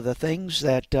all of the things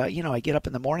that, I get up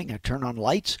in the morning, I turn on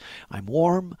lights, I'm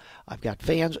warm, I've got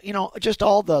fans, just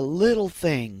all the little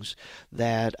things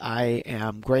that I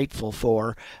am grateful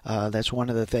for. That's one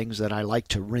of the things that I like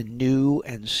to renew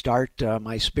and start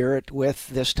my spirit with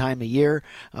this time of year.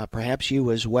 Perhaps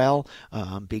you as well.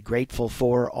 Be grateful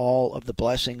for all of the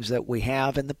blessings that we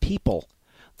have and the people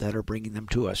that are bringing them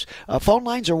to us. Phone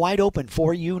lines are wide open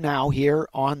for you now here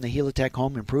on the Helitech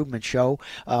Home Improvement Show.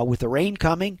 With the rain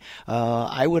coming,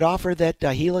 I would offer that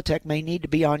Helitech may need to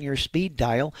be on your speed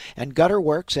dial. And Gutter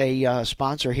Works, a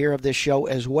sponsor here of this show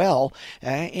as well.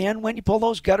 And when you pull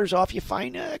those gutters off, you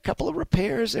find a couple of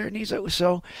repairs there.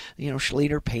 So,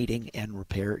 Schlieder Painting and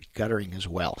Repair Guttering as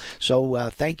well.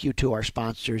 So thank you to our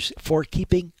sponsors for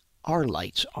keeping our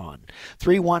lights on.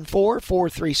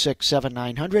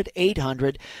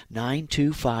 314-436-7900,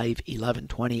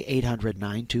 800-925-1120,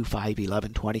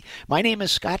 800-925-1120. My name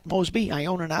is Scott Mosby. I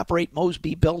own and operate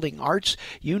Mosby Building Arts.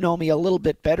 You know me a little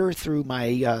bit better through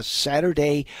my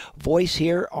Saturday voice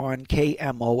here on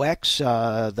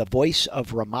KMOX, the voice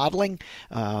of remodeling.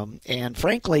 And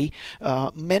frankly,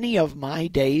 many of my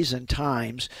days and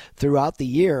times throughout the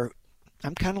year,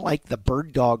 I'm kind of like the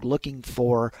bird dog looking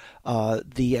for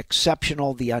the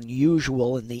exceptional, the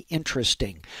unusual, and the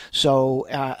interesting. So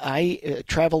I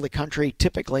travel the country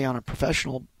typically on a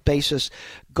professional basis,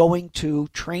 going to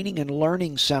training and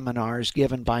learning seminars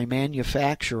given by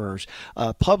manufacturers,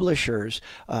 publishers,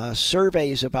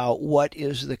 surveys about what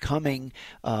is the coming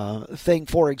thing.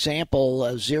 For example,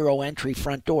 a zero entry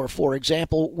front door. For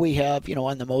example, we have,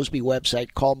 on the Mosby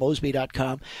website,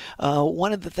 callmosby.com,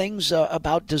 one of the things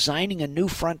about designing a new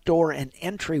front door and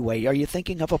entryway. Are you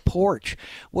thinking of a porch?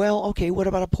 Well, okay, what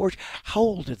about a porch? How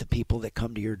old are the people that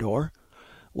come to your door?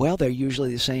 Well, they're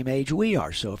usually the same age we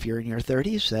are. So if you're in your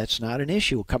 30s, that's not an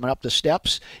issue. Coming up the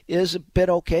steps is a bit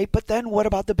okay. But then what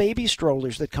about the baby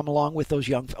strollers that come along with those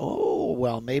young? Oh,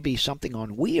 well, maybe something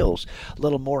on wheels, a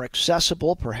little more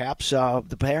accessible. Perhaps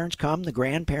the parents come, the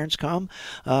grandparents come,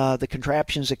 the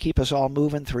contraptions that keep us all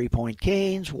moving, 3-point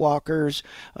canes, walkers,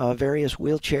 various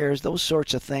wheelchairs, those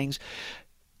sorts of things.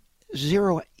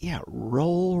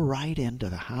 Roll right into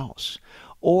the house.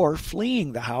 Or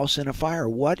fleeing the house in a fire.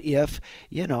 What if,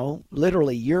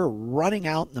 literally you're running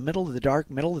out in the middle of the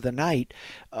dark, middle of the night?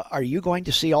 Are you going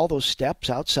to see all those steps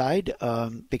outside?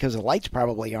 Because the lights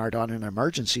probably aren't on in an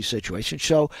emergency situation.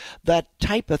 So that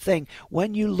type of thing,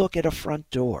 when you look at a front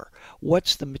door,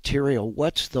 what's the material?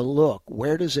 What's the look?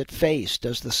 Where does it face?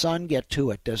 Does the sun get to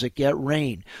it? Does it get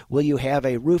rain? Will you have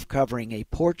a roof covering, a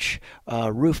porch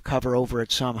roof cover over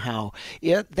it somehow?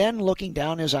 Then looking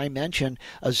down, as I mentioned,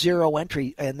 a zero entry,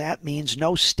 and that means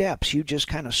no steps. You just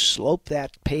kind of slope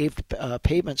that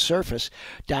pavement surface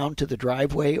down to the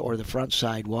driveway or the front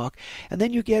sidewalk. And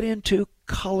then you get into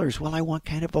colors. Well, I want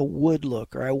kind of a wood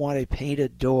look, or I want a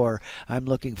painted door. I'm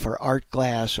looking for art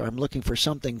glass, or I'm looking for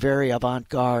something very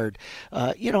avant-garde.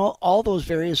 All those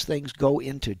various things go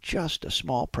into just a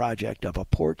small project of a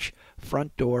porch,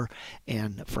 front door,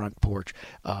 and front porch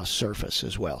surface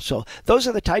as well. So those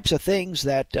are the types of things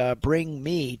that bring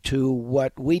me to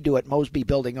what we do at Mosby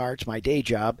Building Arts, my day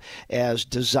job, as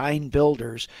design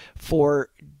builders, for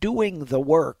doing the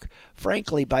work.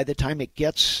 Frankly, by the time it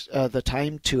gets the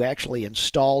time to actually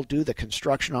install, do the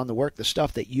construction on the work, the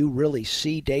stuff that you really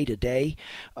see day to day,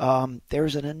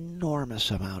 there's an enormous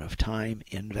amount of time,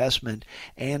 investment,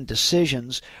 and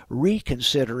decisions,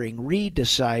 reconsidering,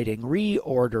 redeciding,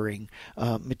 reordering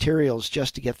materials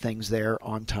just to get things there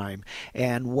on time.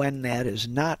 And when that is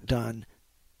not done,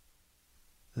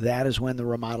 that is when the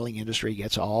remodeling industry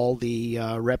gets all the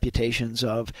reputations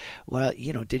of, well,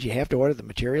 did you have to order the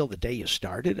material the day you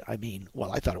started? I mean,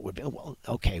 well, I thought it would be. Well,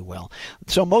 okay, well.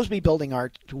 So Mosby Building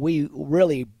Art, we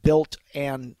really built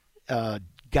and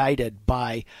guided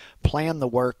by plan the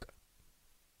work,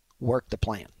 work the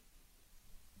plan.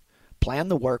 Plan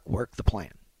the work, work the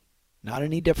plan. Not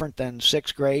any different than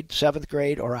 6th grade, 7th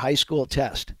grade, or a high school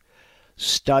test.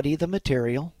 Study the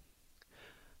material,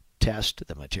 test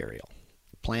the material.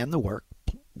 Plan the work,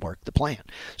 work the plan.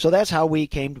 So that's how we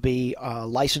came to be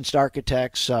licensed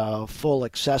architects, full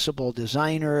accessible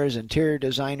designers, interior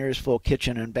designers, full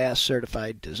kitchen and bath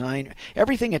certified designer.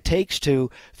 Everything it takes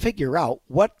to figure out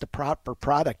what the proper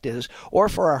product is, or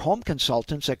for our home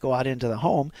consultants that go out into the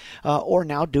home, or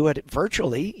now do it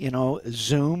virtually,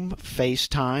 Zoom,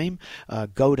 FaceTime,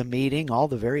 GoToMeeting, all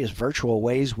the various virtual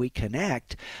ways we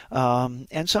connect,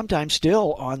 and sometimes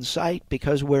still on site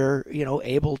because we're,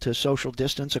 able to social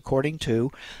distance according to,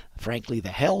 frankly, the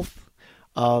health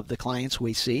of the clients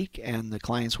we seek and the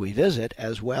clients we visit,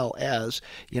 as well as,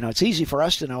 it's easy for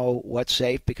us to know what's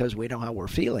safe because we know how we're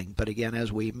feeling. But again,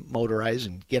 as we motorize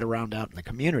and get around out in the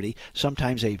community,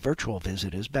 sometimes a virtual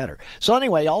visit is better. So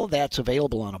anyway, all of that's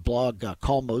available on a blog,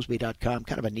 callmosby.com,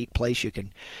 kind of a neat place. You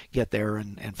can get there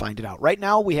and find it out. Right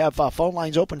now, we have phone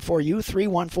lines open for you,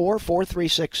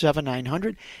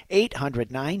 314-436-7900,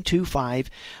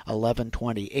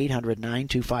 800-925-1120,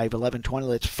 800-925-1120.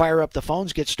 Let's fire up the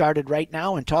phones, get started right now,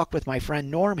 and talk with my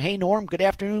friend Norm. Hey, Norm, good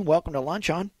afternoon. Welcome to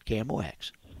lunch on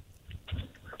KMOX.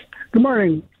 Good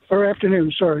morning, or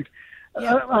afternoon, sorry.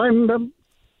 Yeah. I'm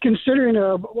considering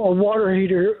a water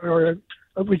heater, or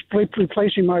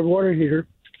replacing my water heater.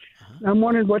 I'm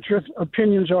wondering what your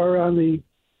opinions are on the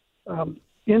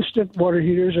instant water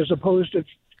heaters as opposed to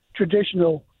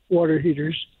traditional water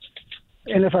heaters.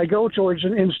 And if I go towards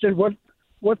an instant, what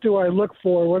do I look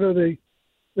for? What are the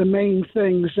the main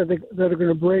things that are going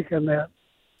to break on that?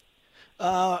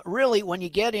 Really, when you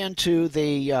get into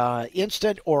the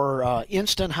instant or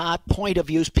instant hot point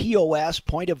of use, POS,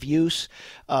 point of use,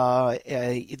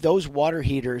 those water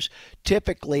heaters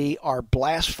typically are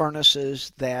blast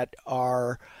furnaces that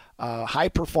are high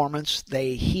performance.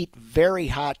 They heat very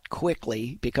hot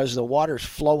quickly because the water's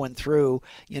flowing through,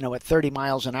 at 30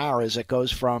 miles an hour as it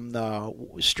goes from the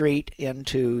street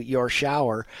into your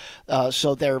shower.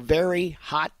 So they're very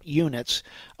hot units.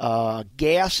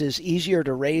 Gas is easier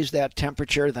to raise that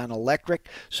temperature than electric.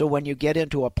 So when you get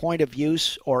into a point of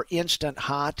use or instant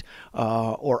hot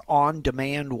or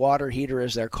on-demand water heater,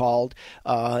 as they're called,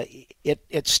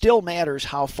 it still matters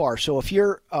how far. So if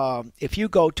you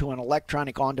go to an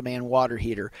electronic on-demand water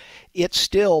heater, it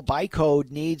still by code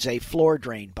needs a floor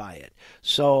drain by it.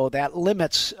 So that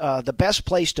limits the best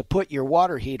place to put your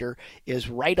water heater is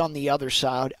right on the other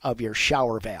side of your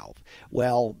shower valve.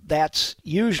 Well, that's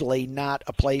usually not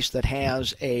a place that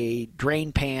has a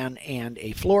drain pan and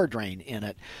a floor drain in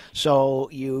it. So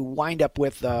you wind up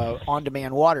with the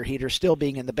on-demand water heater still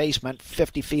being in the basement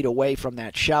 50 feet away from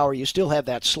that shower. You still have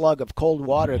that slug of cold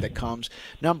water that comes.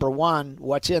 Number one,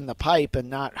 what's in the pipe and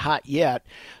not hot yet.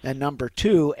 And number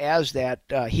two, as that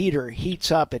heater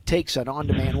heats up, it takes an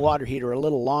on-demand water heater a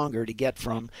little longer to get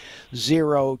from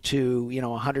 0 to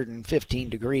 115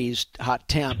 degrees hot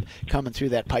temp coming through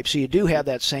that pipe. So you do have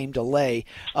that same delay.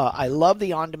 I love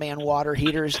the on-demand water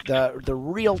heaters. The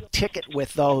real ticket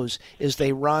with those is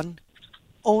they run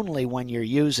only when you're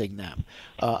using them.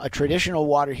 A traditional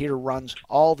water heater runs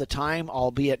all the time,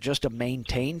 albeit just to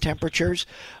maintain temperatures.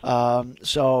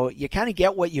 So you kind of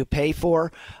get what you pay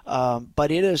for, but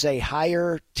it is a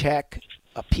higher tech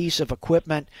piece of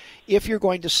equipment. If you're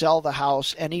going to sell the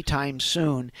house anytime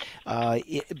soon,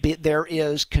 there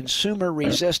is consumer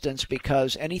resistance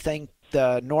because anything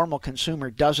the normal consumer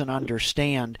doesn't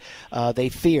understand, they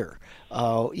fear.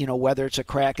 Whether it's a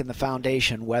crack in the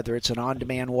foundation, whether it's an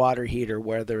on-demand water heater,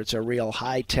 whether it's a real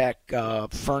high-tech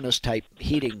furnace-type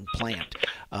heating plant,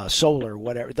 solar,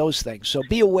 whatever, those things. So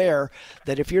be aware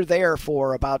that if you're there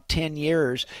for about 10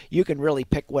 years, you can really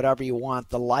pick whatever you want.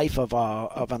 The life of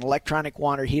an electronic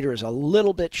water heater is a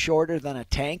little bit shorter than a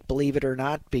tank, believe it or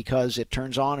not, because it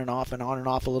turns on and off and on and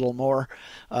off a little more.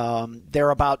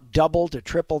 They're about double to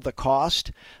triple the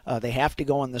cost. They have to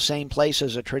go in the same place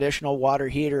as a traditional water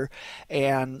heater.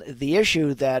 And the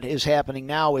issue that is happening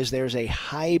now is there's a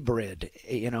hybrid,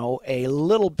 a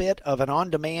little bit of an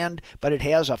on-demand, but it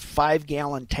has a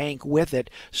 5-gallon tank with it.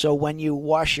 So when you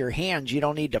wash your hands, you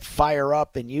don't need to fire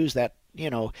up and use that,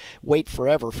 wait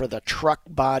forever for the truck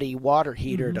body water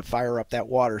heater to fire up that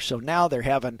water. So now they're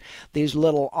having these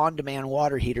little on-demand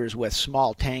water heaters with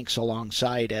small tanks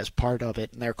alongside as part of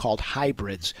it, and they're called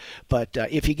hybrids. But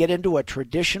if you get into a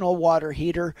traditional water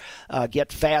heater,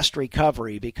 get fast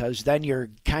recovery, because then you're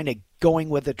kind of going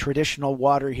with a traditional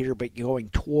water heater, but going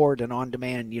toward an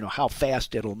on-demand, how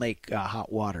fast it'll make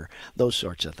hot water, those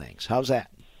sorts of things. How's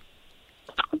that?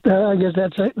 I guess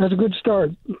that's a good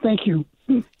start. Thank you.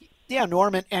 Yeah,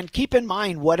 Norman, and keep in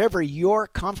mind, whatever you're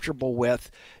comfortable with,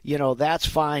 that's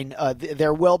fine.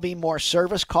 There will be more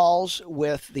service calls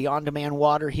with the on-demand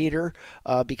water heater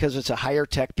because it's a higher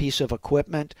tech piece of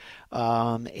equipment.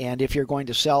 And if you're going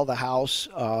to sell the house,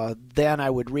 then I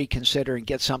would reconsider and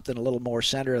get something a little more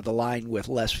center of the line with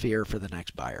less fear for the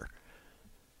next buyer.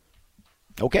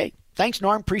 Okay. Thanks,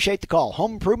 Norm. Appreciate the call.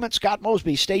 Home Improvement, Scott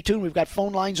Mosby. Stay tuned. We've got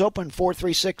phone lines open,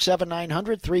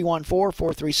 436-7900,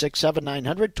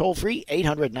 314-436-7900, toll free,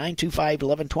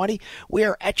 800-925-1120. We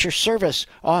are at your service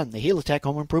on the Helitech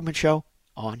Home Improvement Show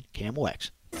on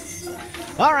KMOX.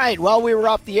 All right, well, we were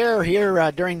off the air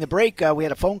here during the break. We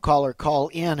had a phone caller call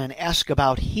in and ask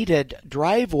about heated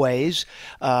driveways.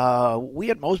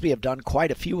 We at Mosby have done quite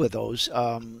a few of those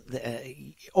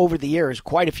over the years,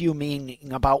 quite a few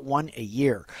meaning about one a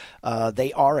year.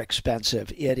 They are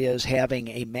expensive. It is having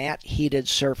a matte heated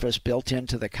surface built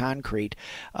into the concrete,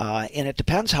 and it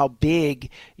depends how big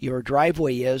your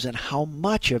driveway is and how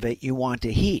much of it you want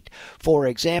to heat. For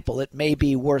example, it may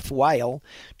be worthwhile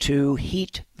to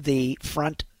heat the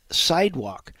front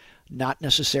sidewalk, not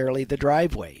necessarily the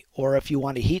driveway. Or if you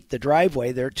want to heat the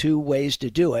driveway, there are two ways to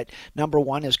do it. Number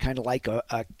one is kind of like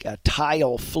a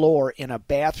tile floor in a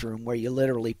bathroom where you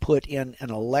literally put in an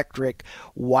electric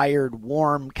wired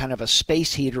warm kind of a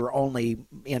space heater only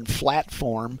in flat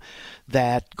form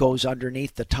that goes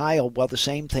underneath the tile. Well, the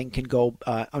same thing can go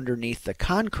underneath the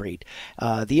concrete.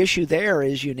 The issue there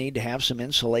is you need to have some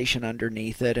insulation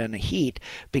underneath it and heat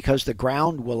because the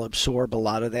ground will absorb a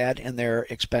lot of that and they're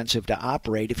expensive to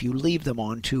operate if you leave them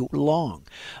on too long.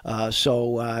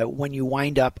 So when you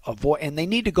wind up and they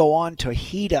need to go on to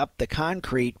heat up the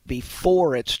concrete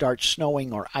before it starts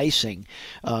snowing or icing,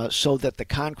 so that the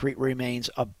concrete remains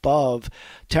above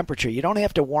temperature. You don't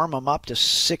have to warm them up to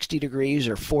 60 degrees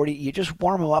or 40. You just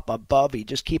warm them up above. You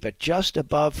just keep it just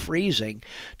above freezing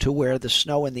to where the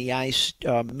snow and the ice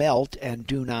melt and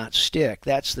do not stick.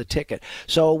 That's the ticket.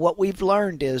 So what we've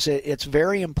learned is it's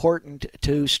very important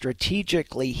to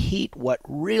strategically heat what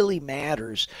really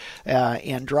matters.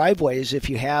 In driveways, if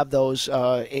you have those,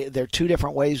 there are two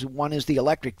different ways. One is the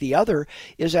electric. The other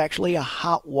is actually a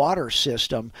hot water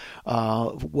system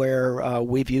where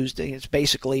we've used, it's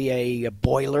basically a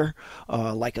boiler,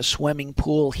 like a swimming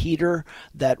pool heater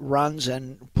that runs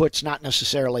and puts not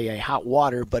necessarily a hot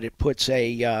water, but it puts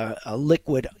a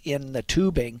liquid in the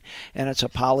tubing, and it's a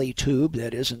poly tube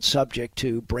that isn't subject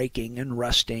to breaking and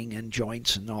rusting and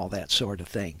joints and all that sort of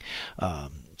thing.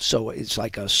 So it's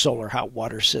like a solar hot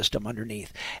water system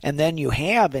underneath. And then you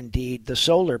have, indeed, the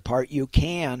solar part. You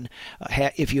can,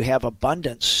 if you have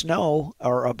abundant snow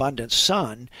or abundant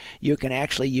sun, you can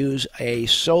actually use a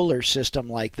solar system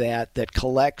like that that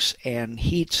collects and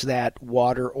heats that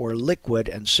water or liquid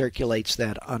and circulates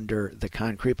that under the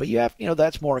concrete. But you have,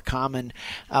 that's more common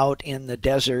out in the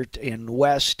desert in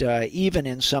west, even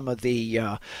in some of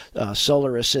the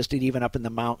solar assisted, even up in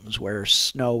the mountains where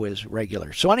snow is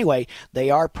regular. So anyway, they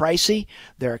are pricey.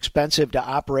 They're expensive to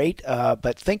operate,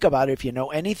 but think about it. If you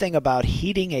know anything about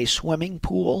heating a swimming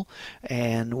pool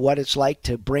and what it's like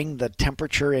to bring the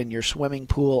temperature in your swimming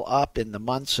pool up in the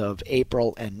months of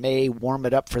April and May, warm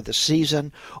it up for the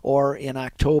season, or in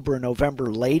October and November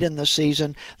late in the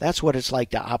season, that's what it's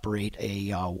like to operate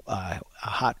a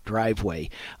hot driveway.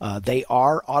 They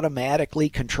are automatically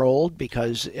controlled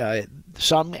because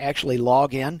some actually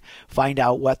log in, find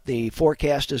out what the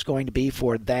forecast is going to be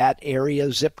for that area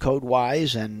zip code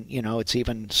wise, and it's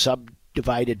even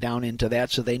subdivided down into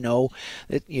that, so they know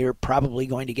that you're probably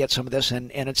going to get some of this,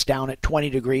 and it's down at 20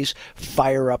 degrees,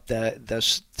 fire up the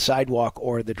sidewalk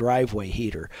or the driveway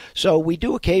heater. So we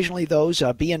do occasionally those.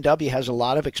 B&W has a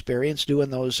lot of experience doing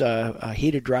those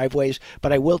heated driveways,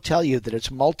 but I will tell you that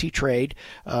it's multi-trade.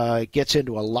 It gets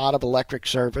into a lot of electric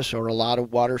service or a lot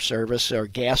of water service or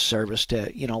gas service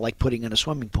to, like putting in a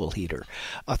swimming pool heater.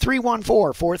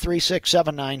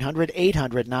 314-436-7900,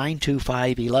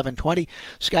 800-925-1120.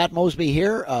 Scott Mosby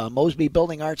here, Mosby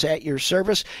Building Arts at your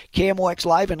service. KMOX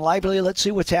Live and Lively. Let's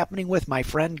see what's happening with my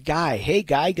friend Guy. Hey,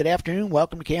 Guy, good afternoon.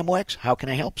 Welcome to KMOX. How can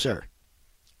I help, sir?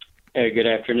 Hey, good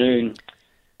afternoon.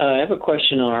 I have a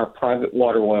question on our private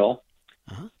water well.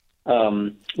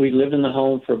 We lived in the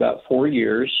home for about 4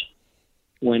 years.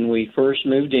 When we first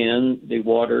moved in, the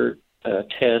water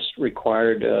test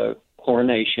required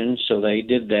chlorination, so they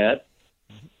did that.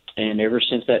 And ever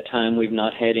since that time, we've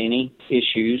not had any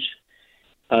issues.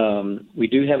 We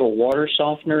do have a water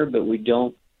softener, but we've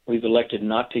elected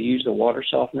not to use the water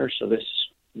softener, so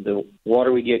the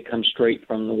water we get comes straight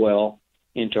from the well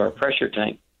into our pressure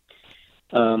tank.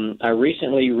 I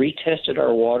recently retested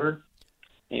our water,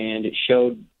 and it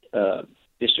showed,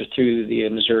 this was through the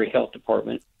Missouri Health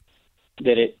Department,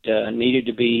 that it needed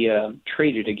to be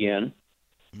treated again.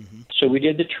 So we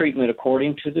did the treatment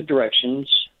according to the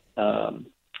directions,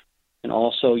 and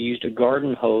also used a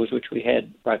garden hose, which we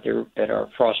had right there at our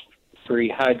frost-free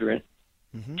hydrant,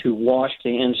 to wash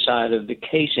the inside of the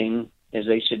casing as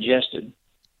they suggested.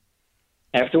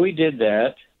 After we did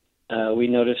that, we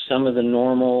noticed some of the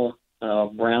normal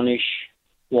brownish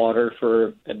water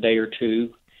for a day or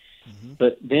two,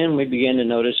 but then we began to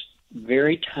notice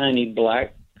very tiny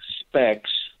black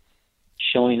specks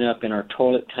showing up in our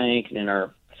toilet tank and in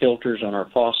our filters on our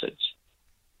faucets.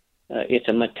 It's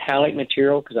a metallic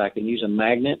material because I can use a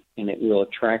magnet and it will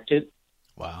attract it.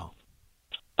 Wow.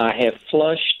 I have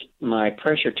flushed my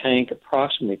pressure tank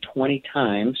approximately 20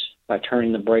 times by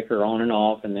turning the breaker on and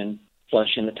off and then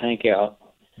flushing the tank out.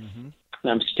 And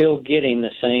I'm still getting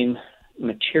the same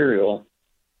material.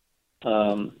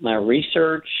 My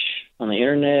research on the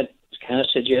internet kind of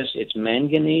suggests it's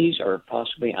manganese or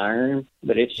possibly iron,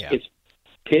 but it's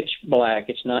pitch black.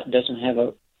 Doesn't have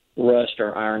a rust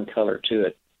or iron color to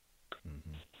it.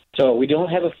 So we don't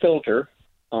have a filter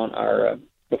on our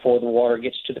before the water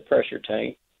gets to the pressure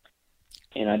tank,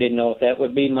 and I didn't know if that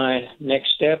would be my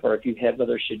next step or if you have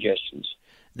other suggestions.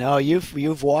 No,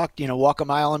 you've walked, walk a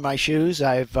mile in my shoes.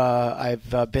 I've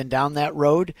been down that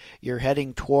road. You're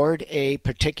heading toward a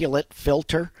particulate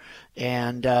filter,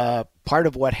 And part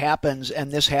of what happens,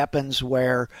 and this happens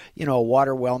where, a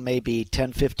water well may be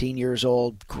 10, 15 years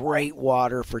old, great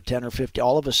water for 10 or 50,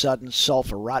 all of a sudden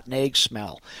sulfur, rotten egg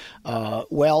smell.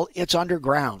 Well, it's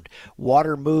underground.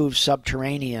 Water moves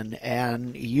subterranean,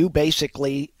 and you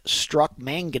basically struck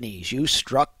manganese. You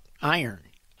struck iron.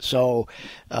 So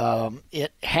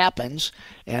it happens,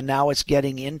 and now it's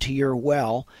getting into your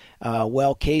well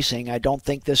casing. I don't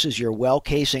think this is your well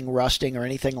casing rusting or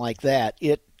anything like that.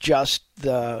 It just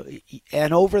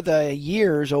and over the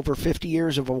years, over 50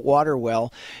 years of a water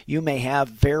well, you may have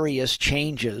various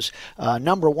changes.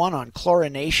 Number one, on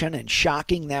chlorination and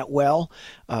shocking that well.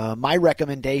 My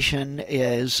recommendation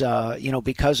is,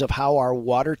 because of how our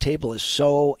water table is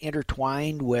so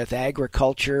intertwined with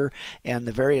agriculture and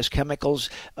the various chemicals,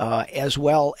 as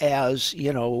well as,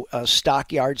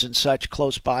 stockyards and such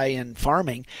close by in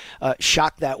farming,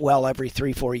 shock that well every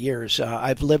 3-4 years.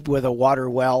 I've lived with a water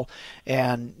well,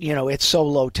 and, it's so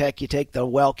low tech. You take the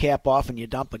well cap off and you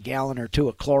dump a gallon or two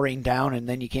of chlorine down, and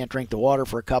then you can't drink the water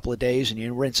for a couple of days, and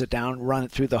you rinse it down, run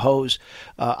it through the hose.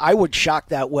 I would shock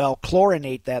that well,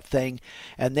 chlorinate that thing,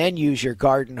 and then use your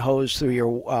garden hose through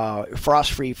your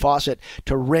frost-free faucet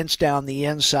to rinse down the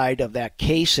inside of that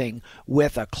casing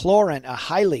with a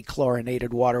highly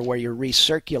chlorinated water, where you're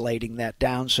recirculating that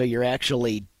down, so you're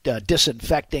actually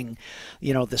disinfecting,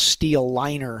 the steel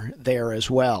liner there as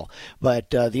well.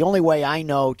 But the only way I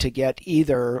know to get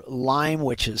either lime,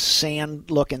 which is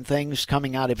sand-looking things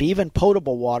coming out of even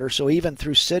potable water, so even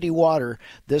through city water,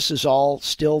 this is all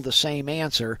still the same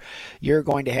answer. You're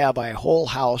going to have a whole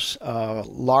house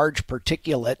large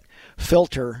particulate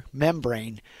filter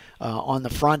membrane on the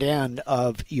front end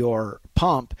of your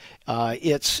pump.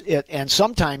 And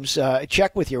sometimes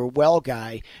check with your well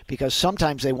guy, because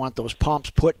sometimes they want those pumps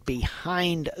put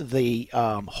behind the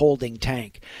holding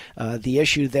tank. The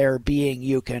issue there being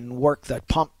you can work the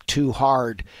pump too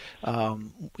hard,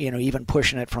 even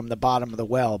pushing it from the bottom of the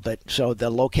well. But so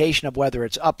the location of whether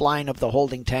it's upline of the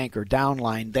holding tank or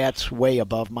downline, that's way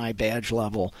above my badge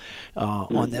level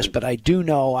on this. But I do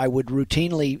know I would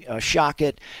routinely shock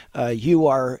it. You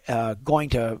are going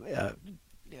to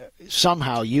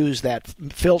somehow use that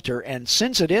filter, and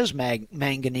since it is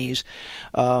manganese,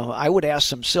 I would ask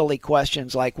some silly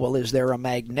questions like, well, is there a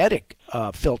magnetic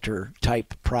filter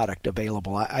type product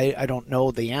available? I don't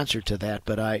know the answer to that,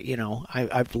 but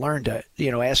I've learned that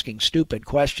asking stupid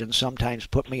questions sometimes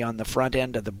put me on the front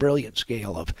end of the brilliant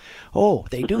scale of, oh,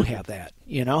 they do have that,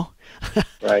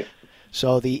 Right.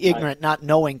 So the ignorant, not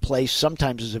knowing place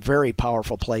sometimes is a very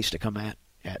powerful place to come at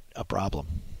a problem.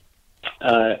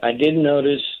 I did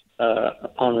notice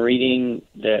upon reading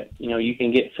that you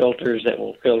can get filters that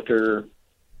will filter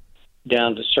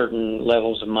down to certain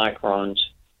levels of microns.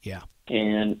 Yeah.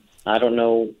 And I don't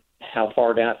know how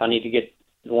far down. If I need to get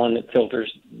the one that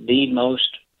filters the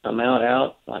most amount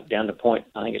out, like down to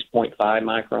I think it's 0.5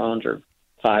 microns or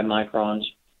 5 microns,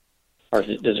 or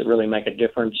does it really make a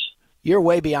difference? You're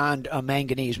way beyond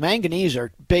manganese. Manganese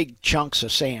are big chunks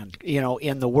of sand,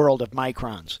 in the world of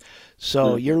microns.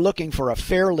 So you're looking for a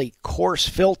fairly coarse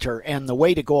filter, and the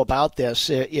way to go about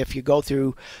this, if you go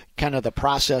through kind of the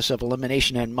process of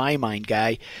elimination in my mind,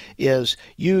 Guy, is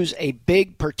use a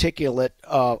big particulate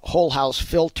whole house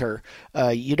filter.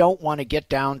 You don't want to get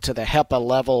down to the HEPA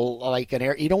level like an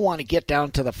air. You don't want to get down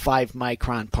to the 5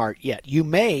 micron part yet. You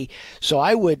may, so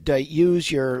I would use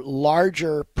your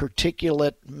larger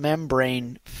particulate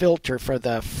membrane filter for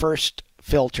the first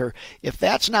filter. If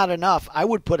that's not enough, I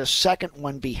would put a second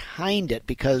one behind it,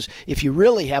 because if you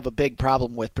really have a big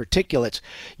problem with particulates,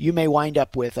 you may wind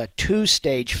up with a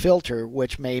 2-stage filter,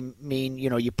 which may mean,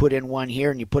 you put in one here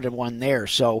and you put in one there.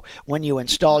 So when you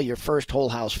install your first whole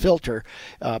house filter,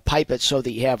 pipe it so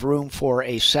that you have room for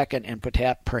a second and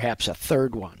perhaps a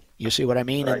third one. You see what I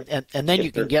mean? Right. And then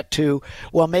you can get to,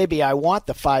 well, maybe I want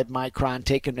the 5 micron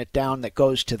taking it down that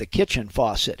goes to the kitchen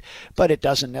faucet, but it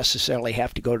doesn't necessarily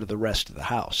have to go to the rest of the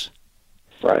house.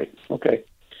 Right. Okay.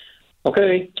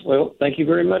 Well, thank you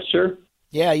very much, sir.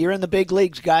 Yeah, you're in the big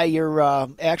leagues, Guy. You're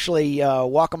actually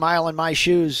walk a mile in my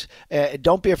shoes.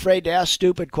 Don't be afraid to ask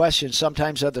stupid questions.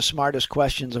 Sometimes they're the smartest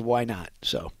questions of why not.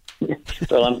 So.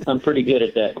 Well, I'm pretty good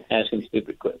at that, asking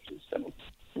stupid questions. So.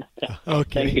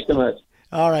 Okay. Thank you so much.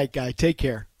 All right, Guy. Take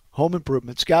care. Home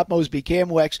Improvement. Scott Mosby,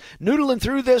 KMOX, noodling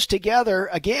through this together.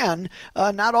 Again,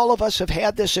 not all of us have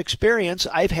had this experience.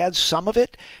 I've had some of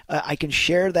it. I can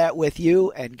share that with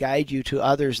you and guide you to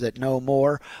others that know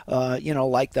more.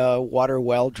 Like the water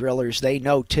well drillers, they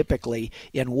know typically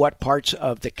in what parts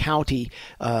of the county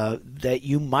that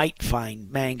you might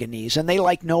find manganese, and they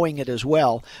like knowing it as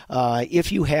well.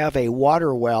 If you have a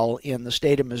water well in the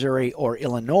state of Missouri or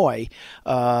Illinois,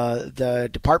 the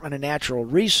Department of Natural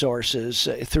Resources,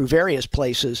 through various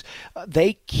places,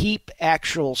 they keep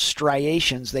actual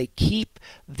striations. They keep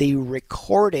the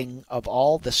recording of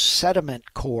all the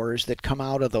sediment cores that come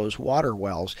out of those water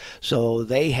wells. So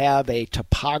they have a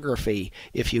topography,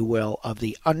 if you will, of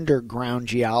the underground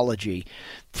geology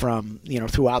from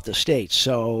throughout the state.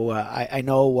 So I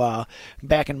know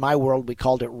back in my world we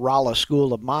called it Rolla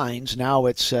School of Mines. Now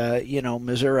it's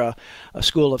Missouri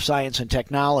School of Science and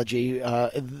Technology.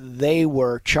 They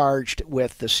were charged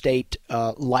with the state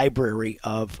library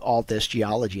of all this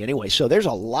geology anyway. So there's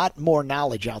a lot more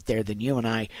knowledge out there than you and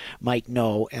I might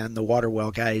know, and the water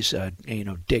well guys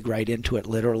dig right into it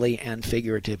literally and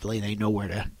figuratively. They know where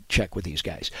to check with these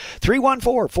guys.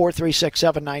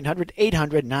 314-436-7900,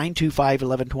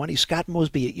 800-925-1120. Scott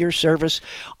Mosby at your service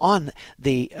on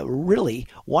the really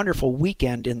wonderful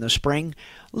weekend in the spring.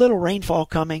 Little rainfall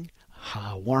coming.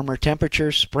 Warmer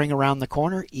temperatures, spring around the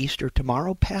corner, Easter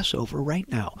tomorrow, Passover right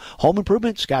now. Home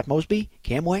Improvement, Scott Mosby,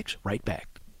 KMOX, right back.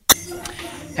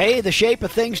 Hey, the shape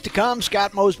of things to come.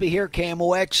 Scott Mosby here,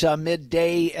 KMOX,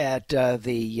 midday at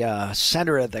the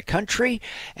center of the country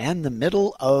and the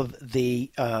middle of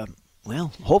the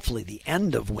hopefully the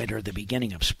end of winter, the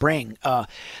beginning of spring.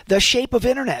 The shape of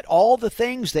internet, all the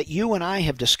things that you and I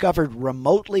have discovered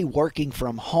remotely, working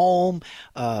from home,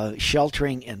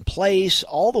 sheltering in place,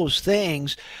 all those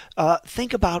things.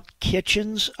 Think about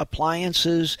kitchens,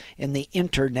 appliances, and the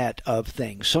Internet of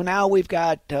Things. So now we've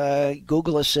got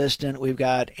Google Assistant, we've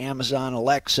got Amazon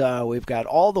Alexa, we've got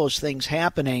all those things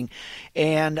happening.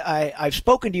 And I've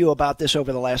spoken to you about this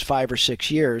over the last 5 or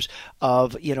 6 years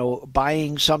of,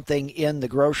 buying something in the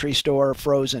grocery store,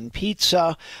 frozen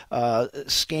pizza,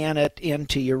 scan it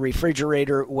into your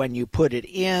refrigerator. When you put it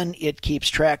in, it keeps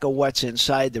track of what's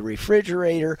inside the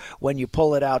refrigerator. When you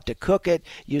pull it out to cook it,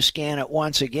 you scan it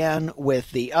once again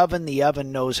with the oven. The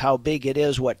oven knows how big it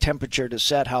is, what temperature to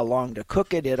set, how long to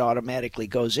cook it. It automatically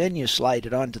goes in. You slide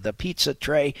it onto the pizza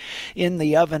tray. In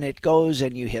the oven it goes,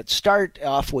 and you hit start.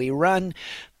 Off we run.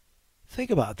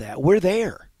 Think about that. We're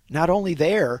there. Not only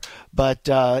there, but,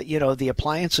 the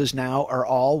appliances now are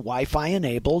all Wi-Fi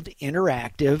enabled,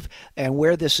 interactive, and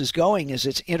where this is going is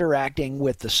it's interacting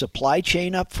with the supply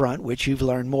chain up front, which you've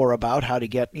learned more about, how to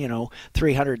get,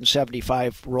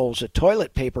 375 rolls of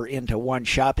toilet paper into one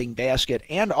shopping basket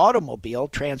and automobile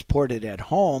transported at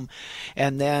home.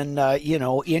 And then,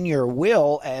 in your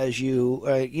will, as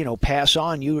you, pass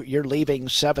on, you're leaving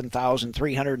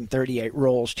 7,338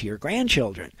 rolls to your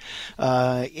grandchildren.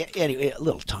 Anyway, a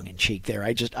little tongue-in-cheek there.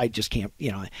 I just can't,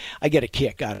 I get a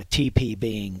kick out of TP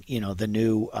being, the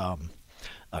new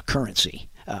currency.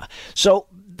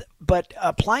 But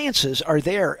appliances are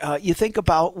there. You think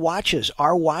about watches.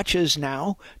 Our watches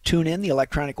now tune in, the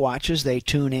electronic watches, they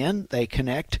tune in, they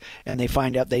connect, and they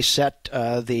find out, they set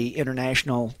the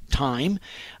international time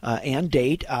and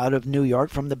date out of New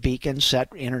York from the beacon, set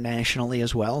internationally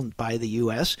as well by the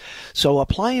U.S. So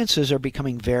appliances are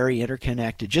becoming very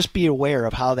interconnected. Just be aware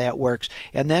of how that works.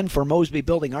 And then for Mosby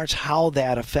Building Arts, how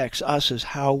that affects us is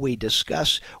how we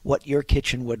discuss what your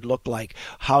kitchen would look like,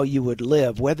 how you would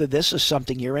live, whether this is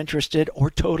something you're interested or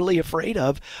totally afraid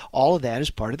of. All of that is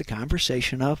part of the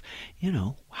conversation of,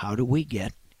 how do we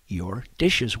get your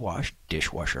dishes washed,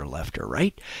 dishwasher left or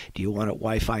right? Do you want it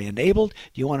Wi-Fi enabled?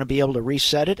 Do you want to be able to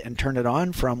reset it and turn it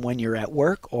on from when you're at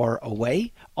work or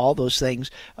away? All those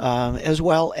things, as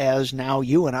well as now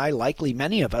you and I, likely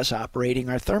many of us, operating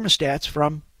our thermostats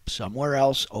from somewhere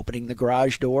else, opening the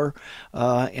garage door,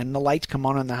 and the lights come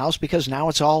on in the house because now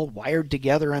it's all wired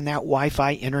together in that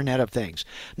Wi-Fi Internet of Things.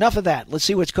 Enough of that. Let's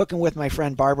see what's cooking with my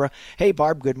friend Barbara. Hey,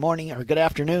 Barb, good morning or good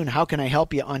afternoon. How can I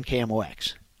help you on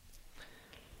KMOX?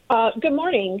 Good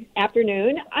morning,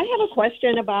 afternoon. I have a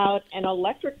question about an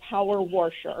electric power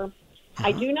washer.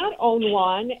 I do not own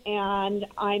one, and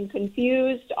I'm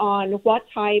confused on what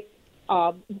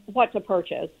to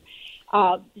purchase.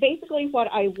 Basically, what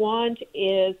I want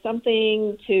is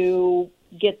something to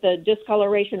get the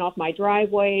discoloration off my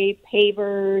driveway,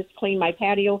 pavers, clean my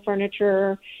patio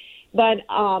furniture. But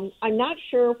I'm not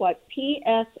sure what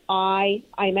PSI,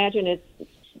 I imagine it's,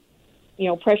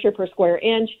 pressure per square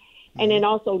inch, and then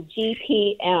also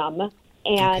GPM,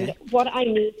 and what I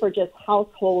need for just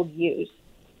household use.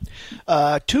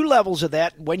 Two levels of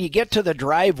that. When you get to the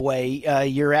driveway,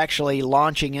 you're actually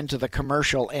launching into the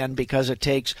commercial end because it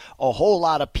takes a whole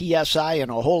lot of PSI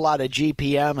and a whole lot of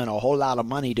GPM and a whole lot of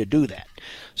money to do that.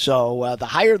 So the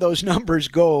higher those numbers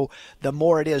go, the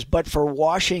more it is. But for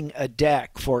washing a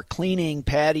deck, for cleaning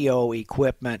patio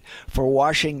equipment, for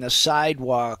washing the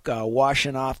sidewalk,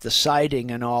 washing off the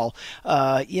siding and all,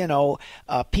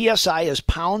 PSI is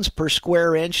pounds per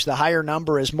square inch. The higher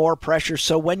number is more pressure.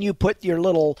 So when you put your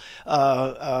little,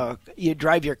 you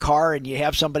drive your car and you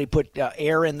have somebody put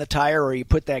air in the tire, or you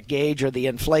put that gauge or the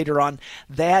inflator on,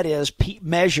 that is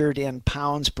measured in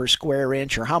pounds per square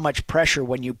inch, or how much pressure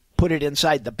when you put it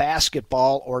inside the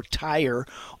basketball or tire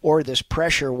or this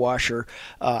pressure washer,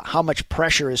 how much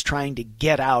pressure is trying to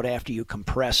get out after you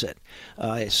compress it.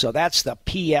 So that's the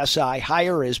PSI.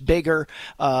 Higher is bigger.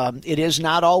 It is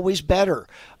not always better.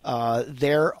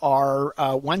 There are,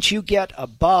 once you get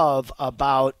above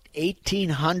about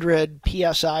 1,800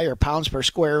 PSI or pounds per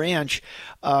square inch,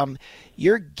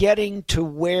 you're getting to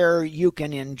where you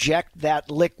can inject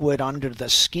that liquid under the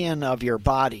skin of your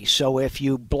body. So if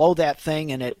you blow that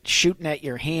thing and it's shooting at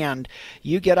your hand,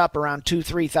 you get up around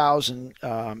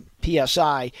 2,000-3,000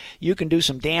 PSI, you can do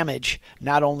some damage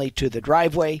not only to the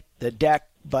driveway, the deck,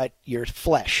 but your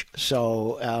flesh.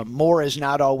 So more is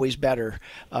not always better.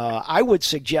 I would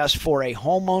suggest for a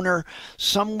homeowner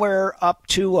somewhere up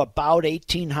to about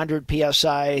 1,800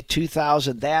 PSI,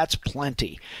 2,000, that's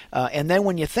plenty. And then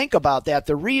when you think about that,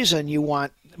 the reason you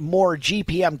want more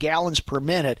GPM, gallons per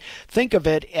minute, think of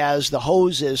it as the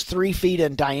hose is 3 feet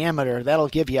in diameter. That'll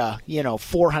give you,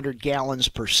 400 gallons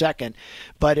per second.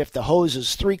 But if the hose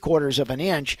is 3/4 of an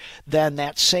inch, then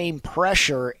that same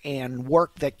pressure and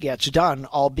work that gets done,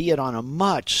 albeit on a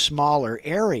much smaller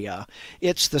area,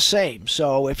 it's the same.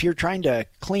 So if you're trying to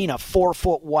clean a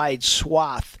 4-foot wide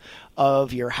swath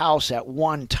of your house at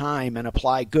one time and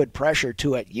apply good pressure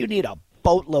to it, you need a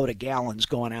boatload of gallons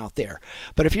going out there.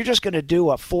 But if you're just going to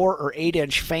do a 4 or 8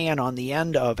 inch fan on the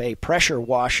end of a pressure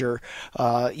washer,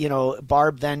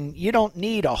 Barb, then you don't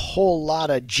need a whole lot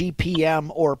of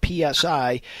GPM or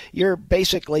PSI. You're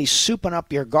basically souping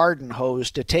up your garden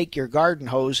hose to take your garden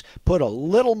hose, put a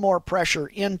little more pressure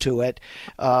into it.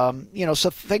 So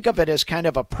think of it as kind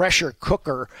of a pressure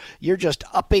cooker. You're just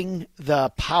upping the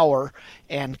power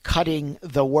and cutting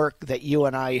the work that you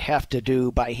and I have to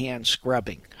do by hand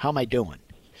scrubbing. How am I doing?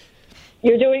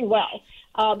 You're doing well.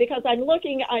 Because I'm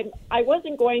looking, I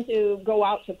wasn't going to go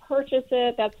out to purchase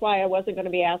it. That's why I wasn't going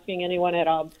to be asking anyone at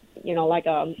like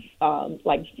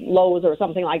Lowe's or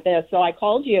something like this. So I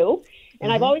called you,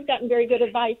 and I've always gotten very good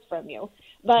advice from you.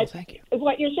 But thank you.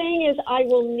 What you're saying is I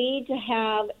will need to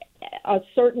have a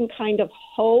certain kind of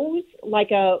hose, like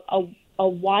a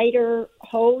wider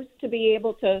hose, to be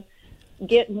able to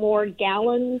get more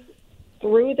gallons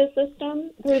through the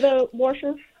system, through the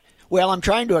washer? Well, I'm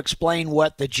trying to explain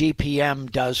what the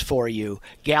GPM does for you,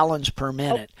 gallons per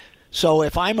minute. So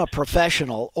if I'm a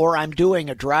professional or I'm doing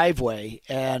a driveway,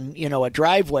 and, a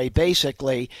driveway,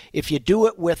 basically, if you do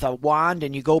it with a wand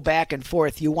and you go back and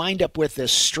forth, you wind up with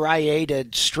this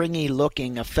striated,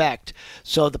 stringy-looking effect.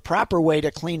 So the proper way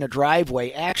to clean a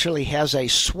driveway actually has a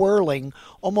swirling,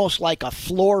 almost like a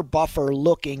floor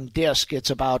buffer-looking disc.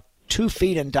 It's about 2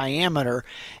 feet in diameter,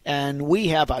 and we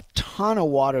have a ton of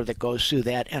water that goes through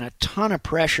that and a ton of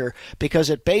pressure, because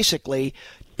it basically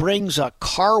brings a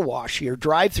car wash, your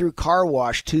drive-through car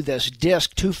wash, to this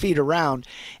disc 2 feet around,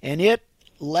 and it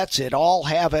lets it all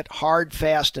have it hard,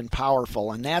 fast, and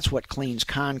powerful. And that's what cleans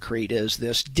concrete, is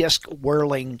this disc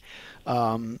whirling,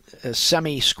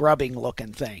 semi-scrubbing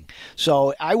looking thing.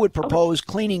 So I would propose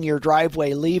cleaning your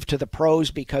driveway, leave to the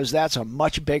pros, because that's a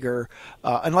much bigger,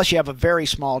 unless you have a very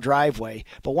small driveway.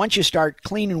 But once you start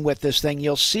cleaning with this thing,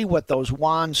 you'll see what those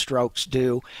wand strokes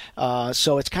do.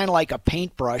 So it's kind of like a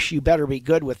paintbrush. You better be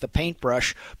good with the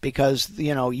paintbrush, because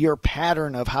your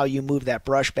pattern of how you move that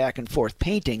brush back and forth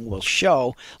painting will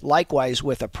show. Likewise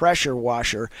with a pressure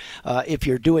washer, if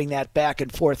you're doing that back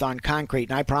and forth on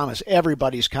concrete, and I promise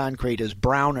everybody's concrete is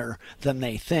browner than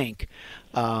they think,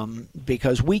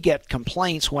 because we get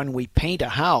complaints when we paint a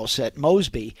house at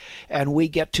Mosby and we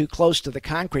get too close to the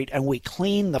concrete and we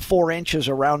clean the 4 inches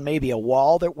around maybe a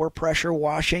wall that we're pressure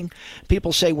washing.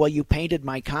 People say, well, you painted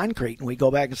my concrete. And we go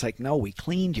back and it's like, no, we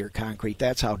cleaned your concrete.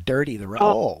 That's how dirty the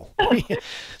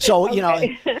So,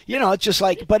 Okay. It's just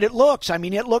like, but it looks,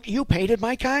 you painted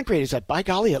my concrete. It's like, by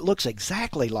golly, it looks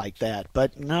exactly like that.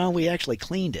 But no, we actually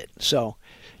cleaned it. So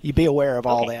you be aware of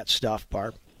all that stuff,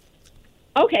 Barb.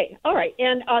 Okay, all right.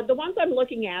 And the ones I'm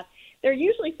looking at, they're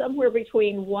usually somewhere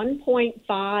between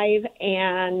 1.5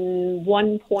 and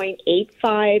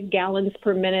 1.85 gallons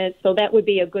per minute. So that would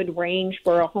be a good range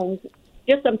for a home,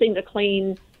 just something to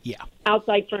clean Yeah.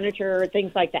 outside furniture,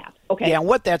 things like that. Okay. Yeah, and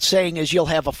what that's saying is you'll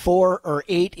have a 4 or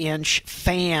 8 inch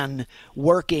fan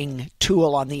working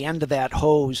tool on the end of that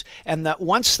hose, and that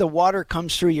once the water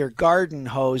comes through your garden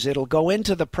hose, it'll go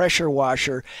into the pressure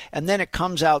washer, and then it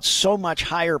comes out so much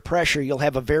higher pressure you'll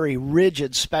have a very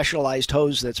rigid, specialized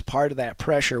hose that's part of that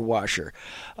pressure washer.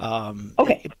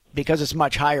 Okay. Because it's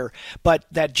much higher. But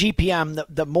that GPM,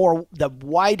 the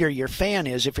wider your fan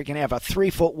is, if you can have a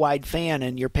 3-foot wide fan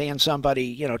and you're paying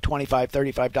somebody, $25,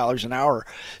 $35 an hour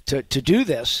to do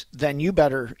this, then you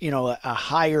better, a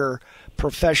higher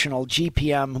professional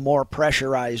GPM, more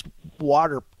pressurized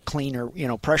water cleaner,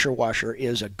 pressure washer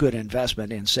is a good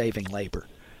investment in saving labor.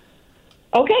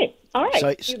 Okay. All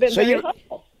right. You've been very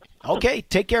helpful. Okay.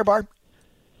 Take care, Barb.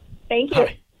 Thank you.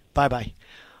 Right. Bye-bye.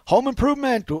 Home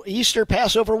Improvement, Easter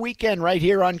Passover weekend right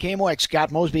here on KMOX.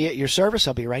 Scott Mosby at your service.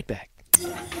 I'll be right back.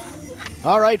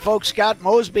 All right, folks, Scott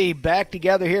Mosby back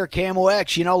together here at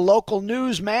KMOX. Local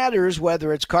news matters,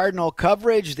 whether it's Cardinal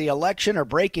coverage, the election, or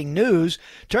breaking news.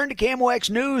 Turn to KMOX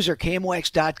News or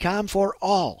KMOX.com for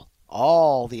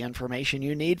all the information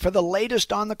you need for the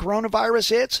latest on the coronavirus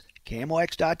hits.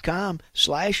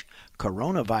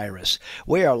 KMOX.com/coronavirus.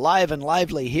 We are live and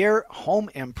lively here. Home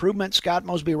Improvement. Scott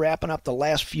Mosby wrapping up the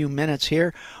last few minutes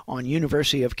here on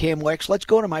University of KMOX. Let's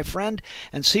go to my friend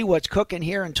and see what's cooking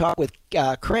here and talk with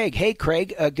Craig. Hey,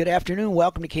 Craig. Good afternoon.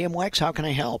 Welcome to KMOX. How can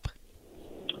I help?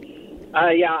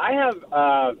 Yeah, I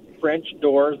have French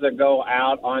doors that go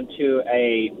out onto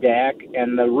a deck,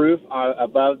 and the roof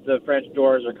above the French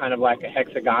doors are kind of like a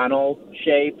hexagonal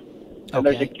shape. And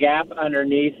there's a gap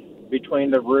underneath between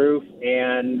the roof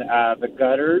and the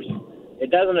gutters. It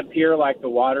doesn't appear like the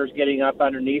water's getting up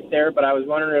underneath there, but I was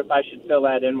wondering if I should fill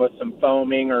that in with some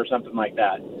foaming or something like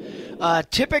that.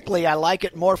 Typically, I like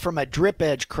it more from a drip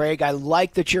edge, Craig. I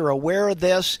like that you're aware of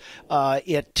this.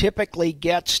 It typically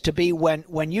gets to be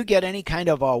when you get any kind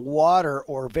of a water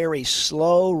or very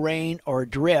slow rain or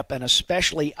drip, and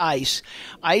especially ice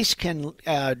can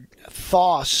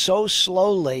thaw so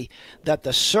slowly that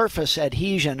the surface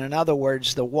adhesion, in other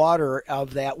words, the water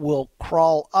of that will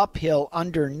crawl uphill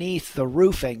underneath the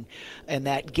roofing, and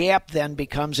that gap then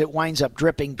it winds up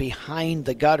dripping behind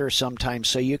the gutter sometimes,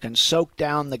 so you can soak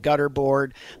down the gutter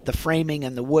board, the framing,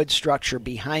 and the wood structure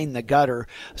behind the gutter.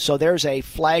 So there's a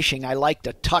flashing. I like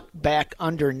to tuck back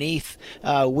underneath.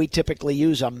 We typically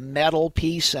use a metal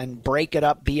piece and break it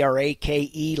up,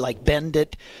 B-R-A-K-E, like bend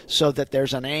it so that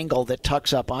there's an angle that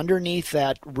tucks up underneath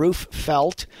that roof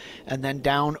felt and then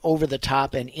down over the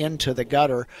top and into the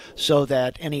gutter so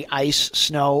that any ice,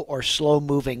 snow, or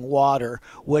slow-moving water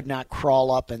would not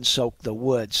crawl up and soak the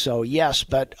wood. So yes,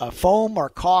 but foam or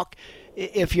caulk,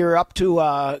 if you're up to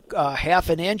half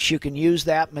an inch, you can use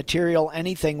that material.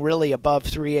 Anything really above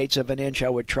 3/8 of an inch, I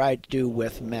would try to do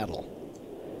with metal.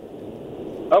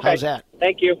 Okay. How's that?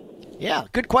 Thank you. Yeah,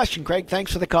 good question, Craig.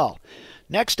 Thanks for the call.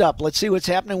 Next up, let's see what's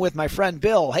happening with my friend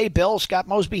Bill. Hey, Bill, Scott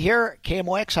Mosby here,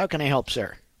 KMOX. How can I help,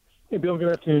 sir? Hey, Bill,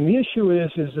 good afternoon. The issue is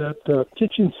that the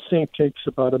kitchen sink takes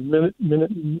about a minute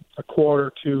and a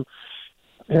quarter to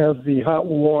have the hot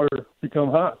water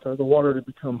become hot, or the water to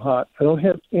become hot. I don't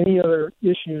have any other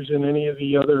issues in any of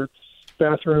the other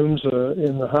bathrooms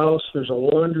in the house. There's a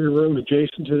laundry room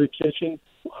adjacent to the kitchen.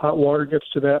 Hot water gets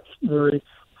to that very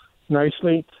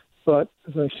nicely. But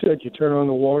as I said, you turn on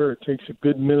the water, it takes a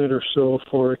good minute or so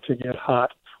for it to get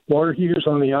hot. Water heaters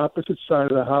on the opposite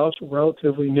side of the house,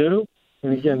 relatively new.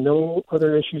 And again, no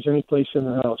other issues anyplace in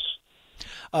the house.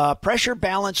 Pressure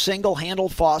balance single handle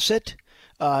faucet.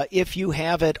 If you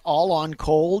have it all on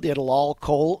cold, it'll all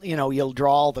cold, you'll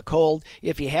draw all the cold.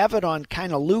 If you have it on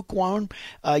kind of lukewarm,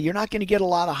 you're not going to get a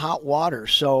lot of hot water.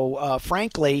 So,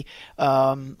 frankly,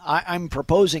 I'm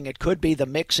proposing it could be the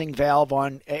mixing valve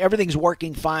on, everything's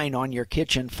working fine on your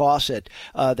kitchen faucet.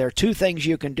 There are two things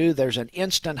you can do. There's an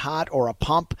instant hot or a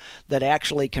pump that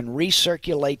actually can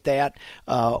recirculate that,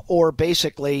 or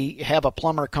basically have a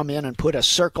plumber come in and put a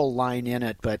circle line in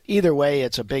it. But either way,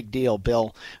 it's a big deal,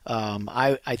 Bill.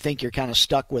 I think you're kind of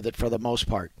stuck with it for the most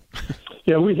part.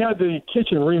 Yeah, we had the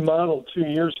kitchen remodeled 2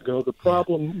 years ago. The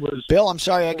problem was... Bill, I'm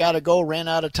sorry, I got to go. Ran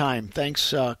out of time.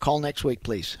 Thanks. Call next week,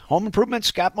 please. Home Improvement,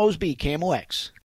 Scott Mosby, KMOX.